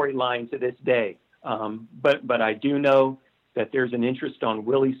intriguing storyline to this day. But I do know that there's an interest on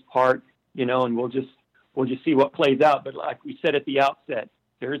Willie's part, and we'll just see what plays out. But like we said at the outset,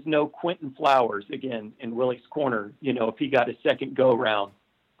 there is no Quentin Flowers again in Willie's corner. If he got a second go round,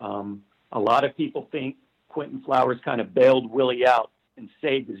 a lot of people think Quentin Flowers kind of bailed Willie out and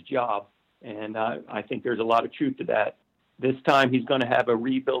saved his job. And I think there's a lot of truth to that. This time he's going to have a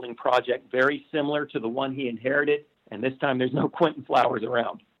rebuilding project very similar to the one he inherited, and this time there's no Quentin Flowers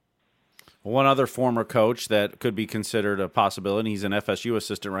around. One other former coach that could be considered a possibility, he's an FSU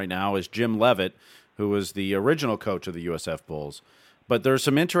assistant right now, is Jim Leavitt, who was the original coach of the USF Bulls. But there's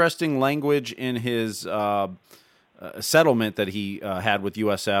some interesting language in his settlement that he had with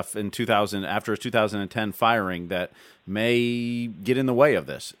USF in 2000 after his 2010 firing that may get in the way of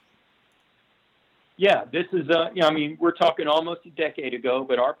this. Yeah, this is we're talking almost a decade ago,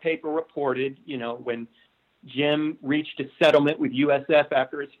 but our paper reported, when Jim reached a settlement with USF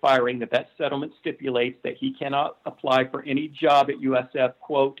after his firing, that settlement stipulates that he cannot apply for any job at USF,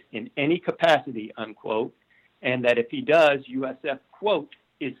 quote, in any capacity, unquote, and that if he does, USF, quote,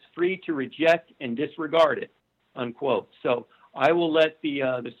 is free to reject and disregard it, unquote. So I will let the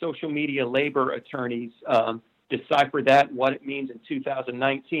social media labor attorneys decipher that, what it means in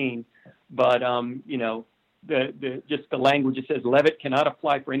 2019. But, just the language that says Leavitt cannot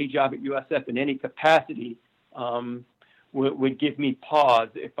apply for any job at USF in any capacity would give me pause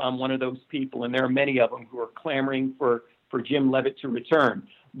if I'm one of those people. And there are many of them who are clamoring for Jim Leavitt to return.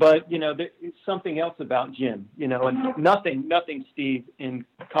 But, there's something else about Jim, and nothing, Steve, in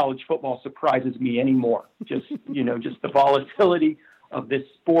college football surprises me anymore. Just the volatility of this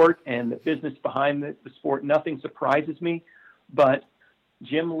sport and the business behind the sport. Nothing surprises me. But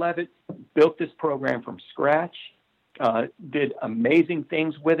Jim Leavitt built this program from scratch, did amazing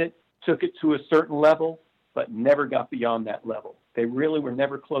things with it, took it to a certain level, but never got beyond that level. They really were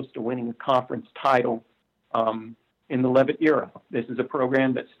never close to winning a conference title in the Leavitt era. This is a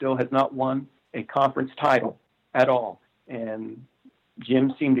program that still has not won a conference title at all. And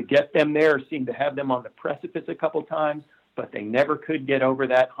Jim seemed to get them there, seemed to have them on the precipice a couple times, but they never could get over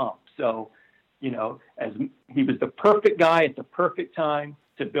that hump. So, as he was the perfect guy at the perfect time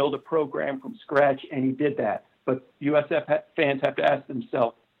to build a program from scratch, and he did that. But USF fans have to ask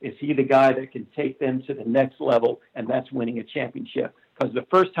themselves, is he the guy that can take them to the next level, and that's winning a championship? Because the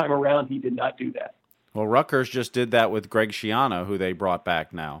first time around, he did not do that. Well, Rutgers just did that with Greg Schiano, who they brought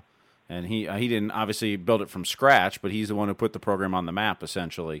back now. And he didn't obviously build it from scratch, but he's the one who put the program on the map,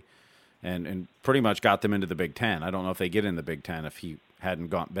 essentially, and pretty much got them into the Big Ten. I don't know if they get in the Big Ten if he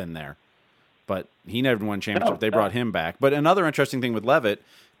hadn't been there. But he never won championship. They brought him back. But another interesting thing with Leavitt,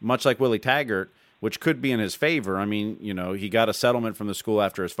 much like Willie Taggart, which could be in his favor. I mean, he got a settlement from the school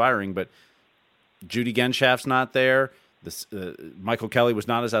after his firing, but Judy Genshaft's not there. Michael Kelly was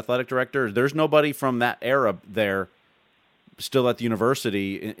not his athletic director. There's nobody from that era there still at the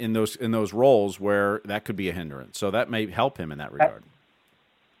university in those roles where that could be a hindrance. So that may help him in that regard.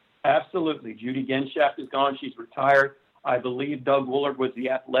 Absolutely. Judy Genshaft is gone. She's retired. I believe Doug Woolard was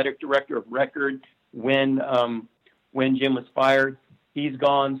the athletic director of record when Jim was fired. He's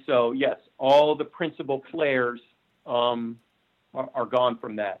gone. So, yes, all the principal players are gone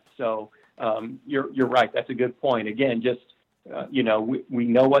from that. So you're right. That's a good point. Again, just, we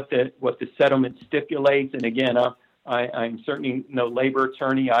know what the settlement stipulates. And, again, I'm certainly no labor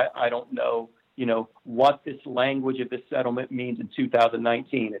attorney. I don't know, what this language of this settlement means in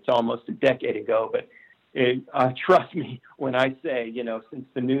 2019. It's almost a decade ago, but trust me when I say, since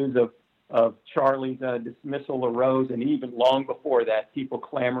the news of Charlie's dismissal arose, and even long before that, people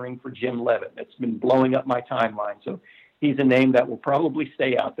clamoring for Jim Leavitt. It's been blowing up my timeline. So he's a name that will probably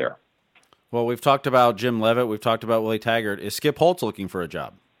stay out there. Well, we've talked about Jim Leavitt. We've talked about Willie Taggart. Is Skip Holtz looking for a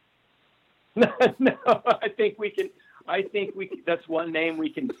job? No, I think we can. That's one name we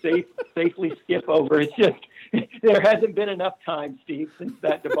can safely skip over. It's just there hasn't been enough time, Steve, since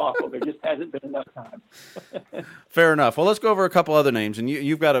that debacle. There just hasn't been enough time. Fair enough. Well, let's go over a couple other names. And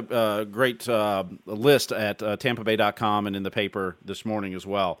you've got a great list at TampaBay.com and in the paper this morning as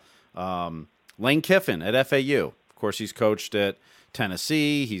well. Lane Kiffin at FAU. Of course, he's coached at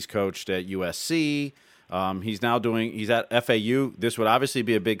Tennessee. He's coached at USC. He's at FAU. This would obviously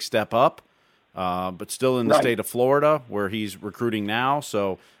be a big step up. But still in the state of Florida where he's recruiting now.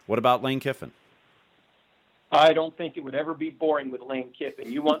 So what about Lane Kiffin? I don't think it would ever be boring with Lane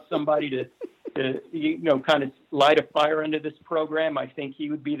Kiffin. You want somebody to kind of light a fire under this program, I think he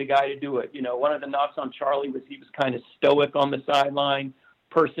would be the guy to do it. One of the knocks on Charlie was he was kind of stoic on the sideline,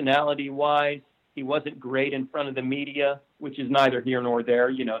 personality-wise. He wasn't great in front of the media, which is neither here nor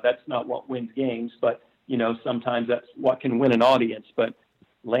there. That's not what wins games, but, sometimes that's what can win an audience. But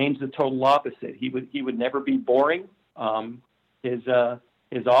Lane's the total opposite. He would never be boring. His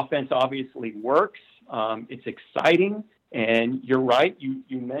offense obviously works. It's exciting, and you're right. You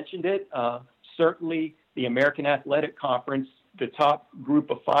mentioned it. Certainly, the American Athletic Conference, the top Group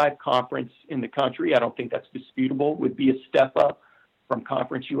of 5 conference in the country. I don't think that's disputable. Would be a step up from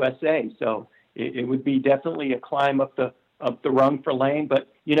Conference USA. So it would be definitely a climb up the rung for Lane. But,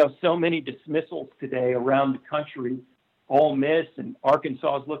 so many dismissals today around the country. Ole Miss and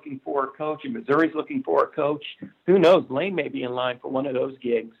Arkansas is looking for a coach, and Missouri's looking for a coach. Who knows? Lane may be in line for one of those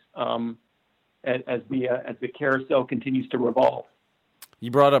gigs as the carousel continues to revolve. You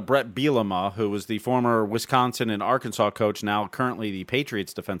brought up Brett Bielema, who was the former Wisconsin and Arkansas coach, now currently the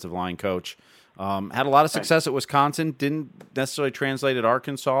Patriots defensive line coach. Had a lot of success at Wisconsin, didn't necessarily translate at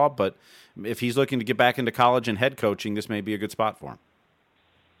Arkansas, but if he's looking to get back into college and head coaching, this may be a good spot for him.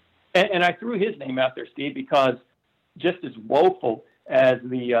 And I threw his name out there, Steve, because just as woeful as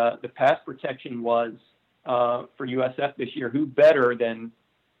the pass protection was for USF this year, who better than,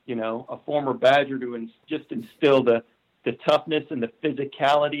 a former Badger to just instill the toughness and the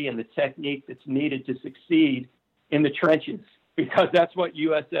physicality and the technique that's needed to succeed in the trenches, because that's what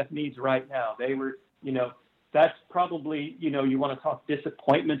USF needs right now. They were, that's probably, you want to talk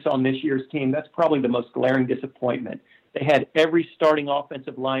disappointments on this year's team. That's probably the most glaring disappointment. They had every starting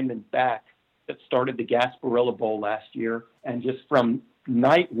offensive lineman back that started the Gasparilla Bowl last year. And just from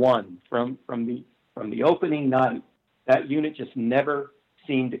night one, from the opening night, that unit just never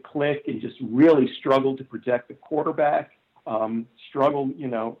seemed to click and just really struggled to protect the quarterback. And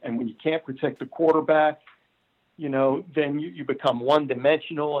when you can't protect the quarterback, then you become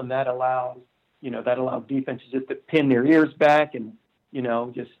one-dimensional, and that allows defenses just to pin their ears back and,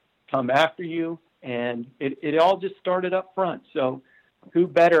 just come after you. And it all just started up front. So who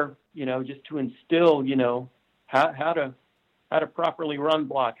better, just to instill, how to properly run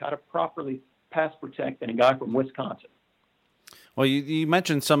block, how to properly pass protect than a guy from Wisconsin. Well, you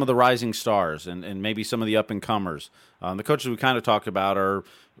mentioned some of the rising stars and maybe some of the up-and-comers. The coaches we kind of talked about are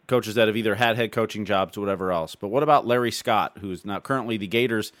coaches that have either had head coaching jobs or whatever else. But what about Larry Scott, who's now currently the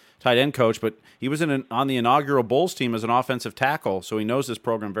Gators tight end coach, but he was on the inaugural Bulls team as an offensive tackle, so he knows this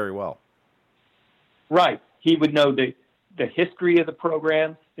program very well. Right. He would know the history of the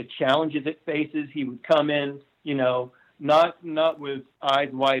program, the challenges it faces. He would come in, not with eyes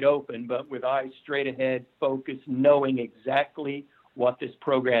wide open, but with eyes straight ahead, focused, knowing exactly what this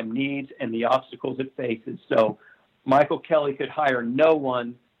program needs and the obstacles it faces. So Michael Kelly could hire no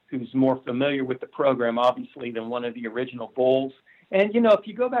one who's more familiar with the program, obviously, than one of the original Bulls. And, if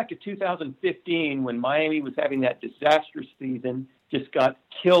you go back to 2015, when Miami was having that disastrous season, just got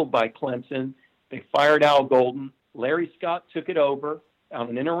killed by Clemson, they fired Al Golden. Larry Scott took it over on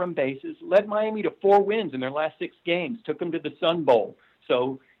an interim basis, led Miami to 4 wins in their last 6 games, took them to the Sun Bowl.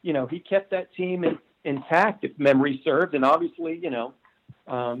 So, he kept that team intact, if memory serves. And obviously,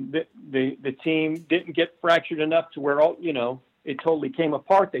 the team didn't get fractured enough to where, it totally came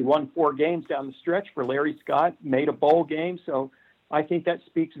apart. They won 4 games down the stretch for Larry Scott, made a bowl game. So I think that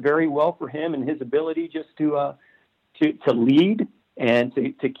speaks very well for him and his ability just to lead and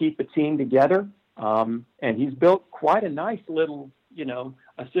to keep a team together. And he's built quite a nice little,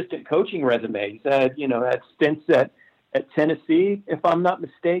 assistant coaching resume. He's had, had stints at Tennessee, if I'm not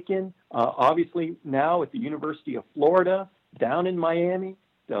mistaken, obviously now at the University of Florida, down in Miami.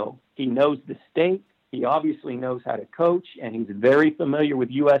 So he knows the state. He obviously knows how to coach, and he's very familiar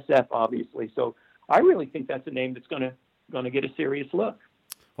with USF, obviously. So I really think that's a name that's going to get a serious look.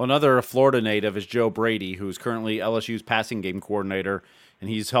 Well, another Florida native is Joe Brady, who's currently LSU's passing game coordinator, and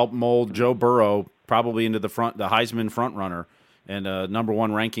he's helped mold Joe Burrow probably into the Heisman front runner and number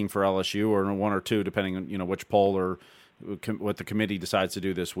 1 ranking for LSU, or 1 or 2, depending on which poll or what the committee decides to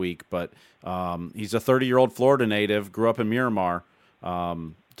do this week. But he's a 30-year-old Florida native, grew up in Miramar.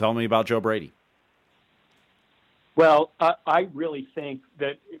 Tell me about Joe Brady. Well, I really think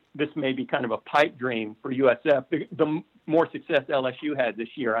that this may be kind of a pipe dream for USF. The more success LSU had this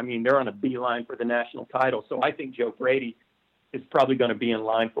year, I mean, they're on a beeline for the national title. So I think Joe Brady is probably going to be in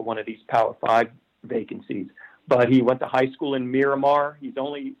line for one of these Power 5 vacancies. But he went to high school in Miramar.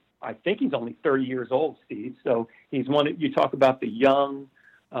 I think he's only 30 years old, Steve. So he's you talk about the young,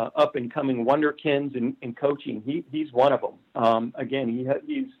 up-and-coming wonderkins in coaching. He's one of them. Again,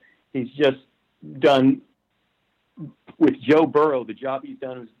 he's just done, with Joe Burrow, the job he's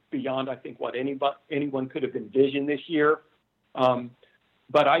done is beyond, I think, what anyone could have envisioned this year.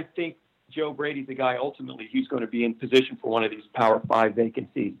 But I think Joe Brady's the guy ultimately who's going to be in position for one of these Power 5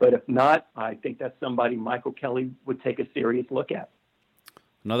 vacancies. But if not, I think that's somebody Michael Kelly would take a serious look at.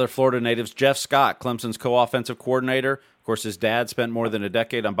 Another Florida native's Jeff Scott, Clemson's co-offensive coordinator. Of course, his dad spent more than a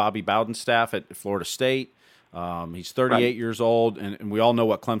decade on Bobby Bowden's staff at Florida State. He's 38 years old, and we all know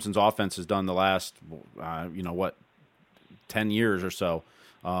what Clemson's offense has done the last, 10 years or so,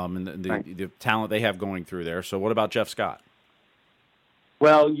 and the talent they have going through there. So what about Jeff Scott?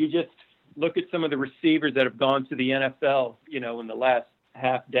 Well, you just look at some of the receivers that have gone to the NFL, in the last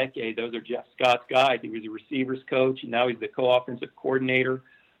half decade. Those are Jeff Scott's guys. He was a receivers coach, and now he's the co-offensive coordinator.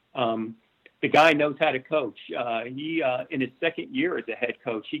 The guy knows how to coach. He in his second year as a head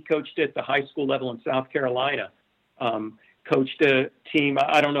coach, he coached at the high school level in South Carolina. Coached a team,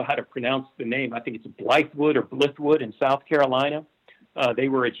 I don't know how to pronounce the name. I think it's Blythewood or Blithwood in South Carolina. They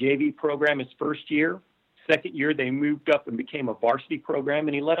were a JV program his first year. Second year, they moved up and became a varsity program,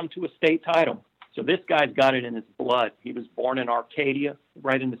 and he led them to a state title. So this guy's got it in his blood. He was born in Arcadia,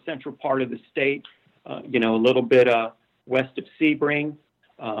 right in the central part of the state, a little bit west of Sebring.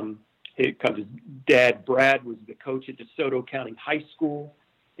 Because his dad, Brad, was the coach at DeSoto County High School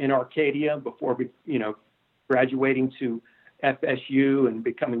in Arcadia before, graduating to FSU and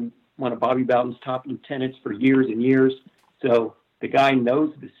becoming one of Bobby Bowden's top lieutenants for years and years. So the guy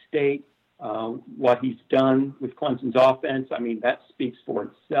knows the state, what he's done with Clemson's offense. I mean, that speaks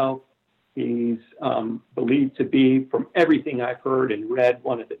for itself. He's believed to be, from everything I've heard and read,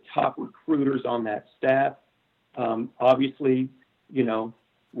 one of the top recruiters on that staff. Obviously,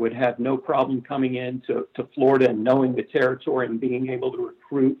 would have no problem coming into Florida and knowing the territory and being able to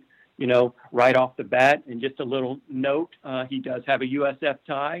recruit, right off the bat. And just a little note, he does have a USF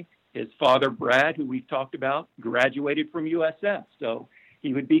tie. His father, Brad, who we've talked about, graduated from USF. So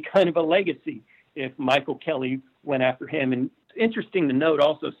he would be kind of a legacy if Michael Kelly went after him. And it's interesting to note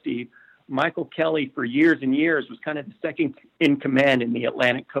also, Steve, Michael Kelly for years and years was kind of the second in command in the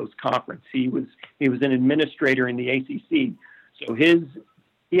Atlantic Coast Conference. He was an administrator in the ACC. So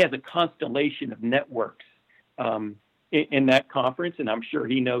he has a constellation of networks in that conference, and I'm sure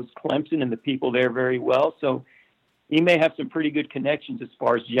he knows Clemson and the people there very well. So he may have some pretty good connections as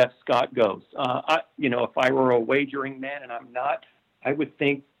far as Jeff Scott goes. If I were a wagering man, and I'm not, I would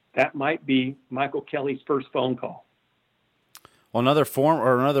think that might be Michael Kelly's first phone call. Well, another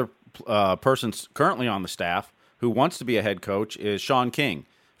person currently on the staff who wants to be a head coach is Sean King,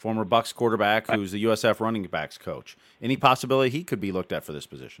 former Bucs quarterback who's the USF running backs coach. Any possibility he could be looked at for this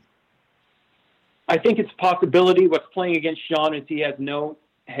position? I think it's a possibility. What's playing against Sean is he has no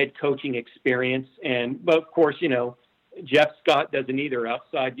head coaching experience. But of course, Jeff Scott doesn't either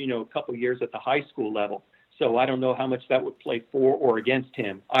outside, a couple years at the high school level. So I don't know how much that would play for or against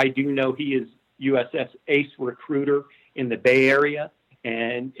him. I do know he is USF's ace recruiter in the Bay Area.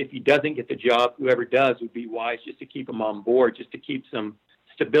 And if he doesn't get the job, whoever does would be wise just to keep him on board, just to keep some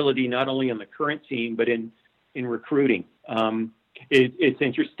stability, not only on the current team, but in recruiting. It's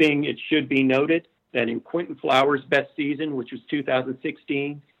interesting. It should be noted that in Quentin Flowers' best season, which was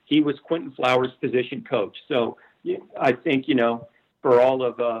 2016, he was Quentin Flowers' position coach. So I think, for all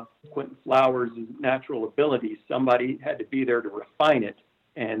of Quentin Flowers' natural abilities, somebody had to be there to refine it.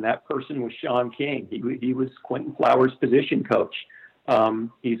 And that person was Sean King. He was Quentin Flowers' position coach.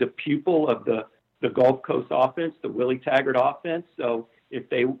 He's a pupil of the Gulf Coast offense, the Willie Taggart offense. So if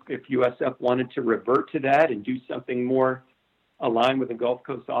USF wanted to revert to that and do something more aligned with the Gulf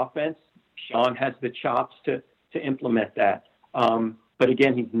Coast offense, Sean has the chops to implement that. But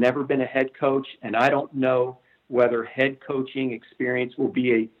again, he's never been a head coach, and I don't know whether head coaching experience will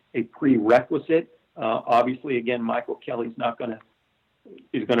be a prerequisite. Obviously, again, Michael Kelly's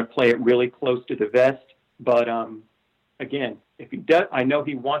is going to play it really close to the vest. But again, if he does, I know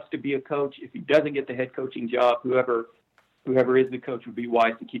he wants to be a coach. If he doesn't get the head coaching job, whoever is the coach would be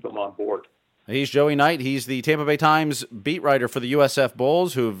wise to keep him on board. He's Joey Knight. He's the Tampa Bay Times beat writer for the USF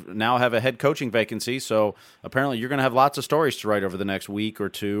Bulls, who now have a head coaching vacancy. So apparently you're going to have lots of stories to write over the next week or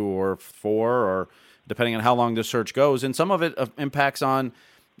two or four, or depending on how long the search goes. And some of it impacts on,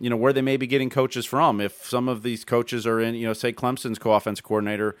 where they may be getting coaches from. If some of these coaches are in, say Clemson's co-offensive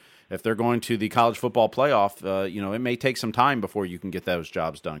coordinator, if they're going to the college football playoff, it may take some time before you can get those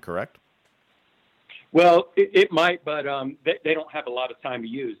jobs done, correct? Well, it might, but they don't have a lot of time to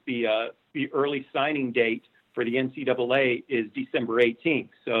use. The early signing date for the NCAA is December 18th,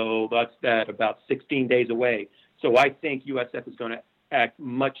 so that's about 16 days away. So I think USF is going to act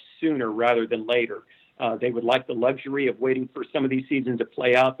much sooner rather than later. They would like the luxury of waiting for some of these seasons to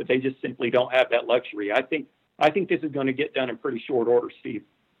play out, but they just simply don't have that luxury. I think this is going to get done in pretty short order, Steve.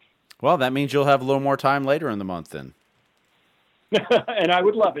 Well, that means you'll have a little more time later in the month then. And I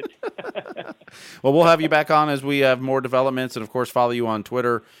would love it. Well, we'll have you back on as we have more developments, and of course follow you on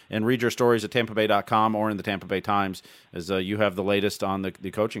Twitter and read your stories at TampaBay.com or in the Tampa Bay Times as you have the latest on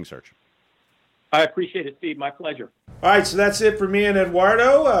the coaching search. I appreciate it, Steve. My pleasure. All right, so that's it for me and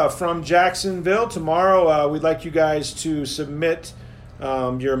Eduardo from Jacksonville. Tomorrow we'd like you guys to submit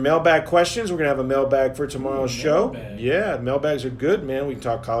your mailbag questions. We're going to have a mailbag for tomorrow's show. Yeah, mailbags are good, man. We can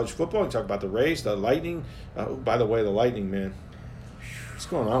talk college football. We can talk about the Rays, the Lightning. By the way, the Lightning, man. What's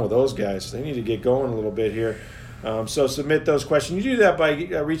going on with those guys? They need to get going a little bit here. So submit those questions. You do that by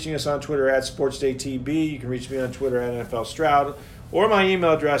reaching us on Twitter at SportsDayTB. You can reach me on Twitter at NFL Stroud, or my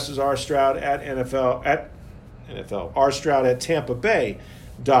email address is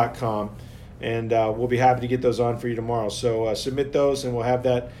rstroud@tampabay.com, and we'll be happy to get those on for you tomorrow. So submit those, and we'll have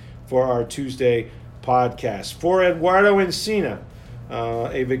that for our Tuesday podcast. For Eduardo Encina,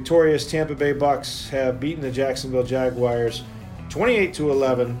 a victorious Tampa Bay Bucks have beaten the Jacksonville Jaguars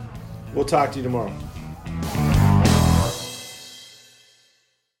 28-11. We'll talk to you tomorrow.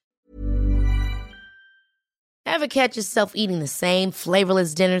 Ever catch yourself eating the same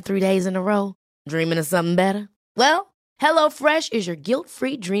flavorless dinner 3 days in a row? Dreaming of something better? Well, HelloFresh is your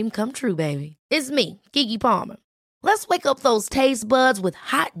guilt-free dream come true, baby. It's me, Keke Palmer. Let's wake up those taste buds with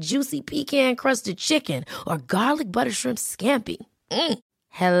hot, juicy pecan-crusted chicken or garlic butter shrimp scampi.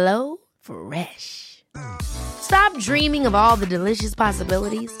 Hello Fresh. Stop dreaming of all the delicious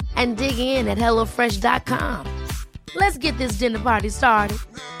possibilities and dig in at HelloFresh.com. Let's get this dinner party started.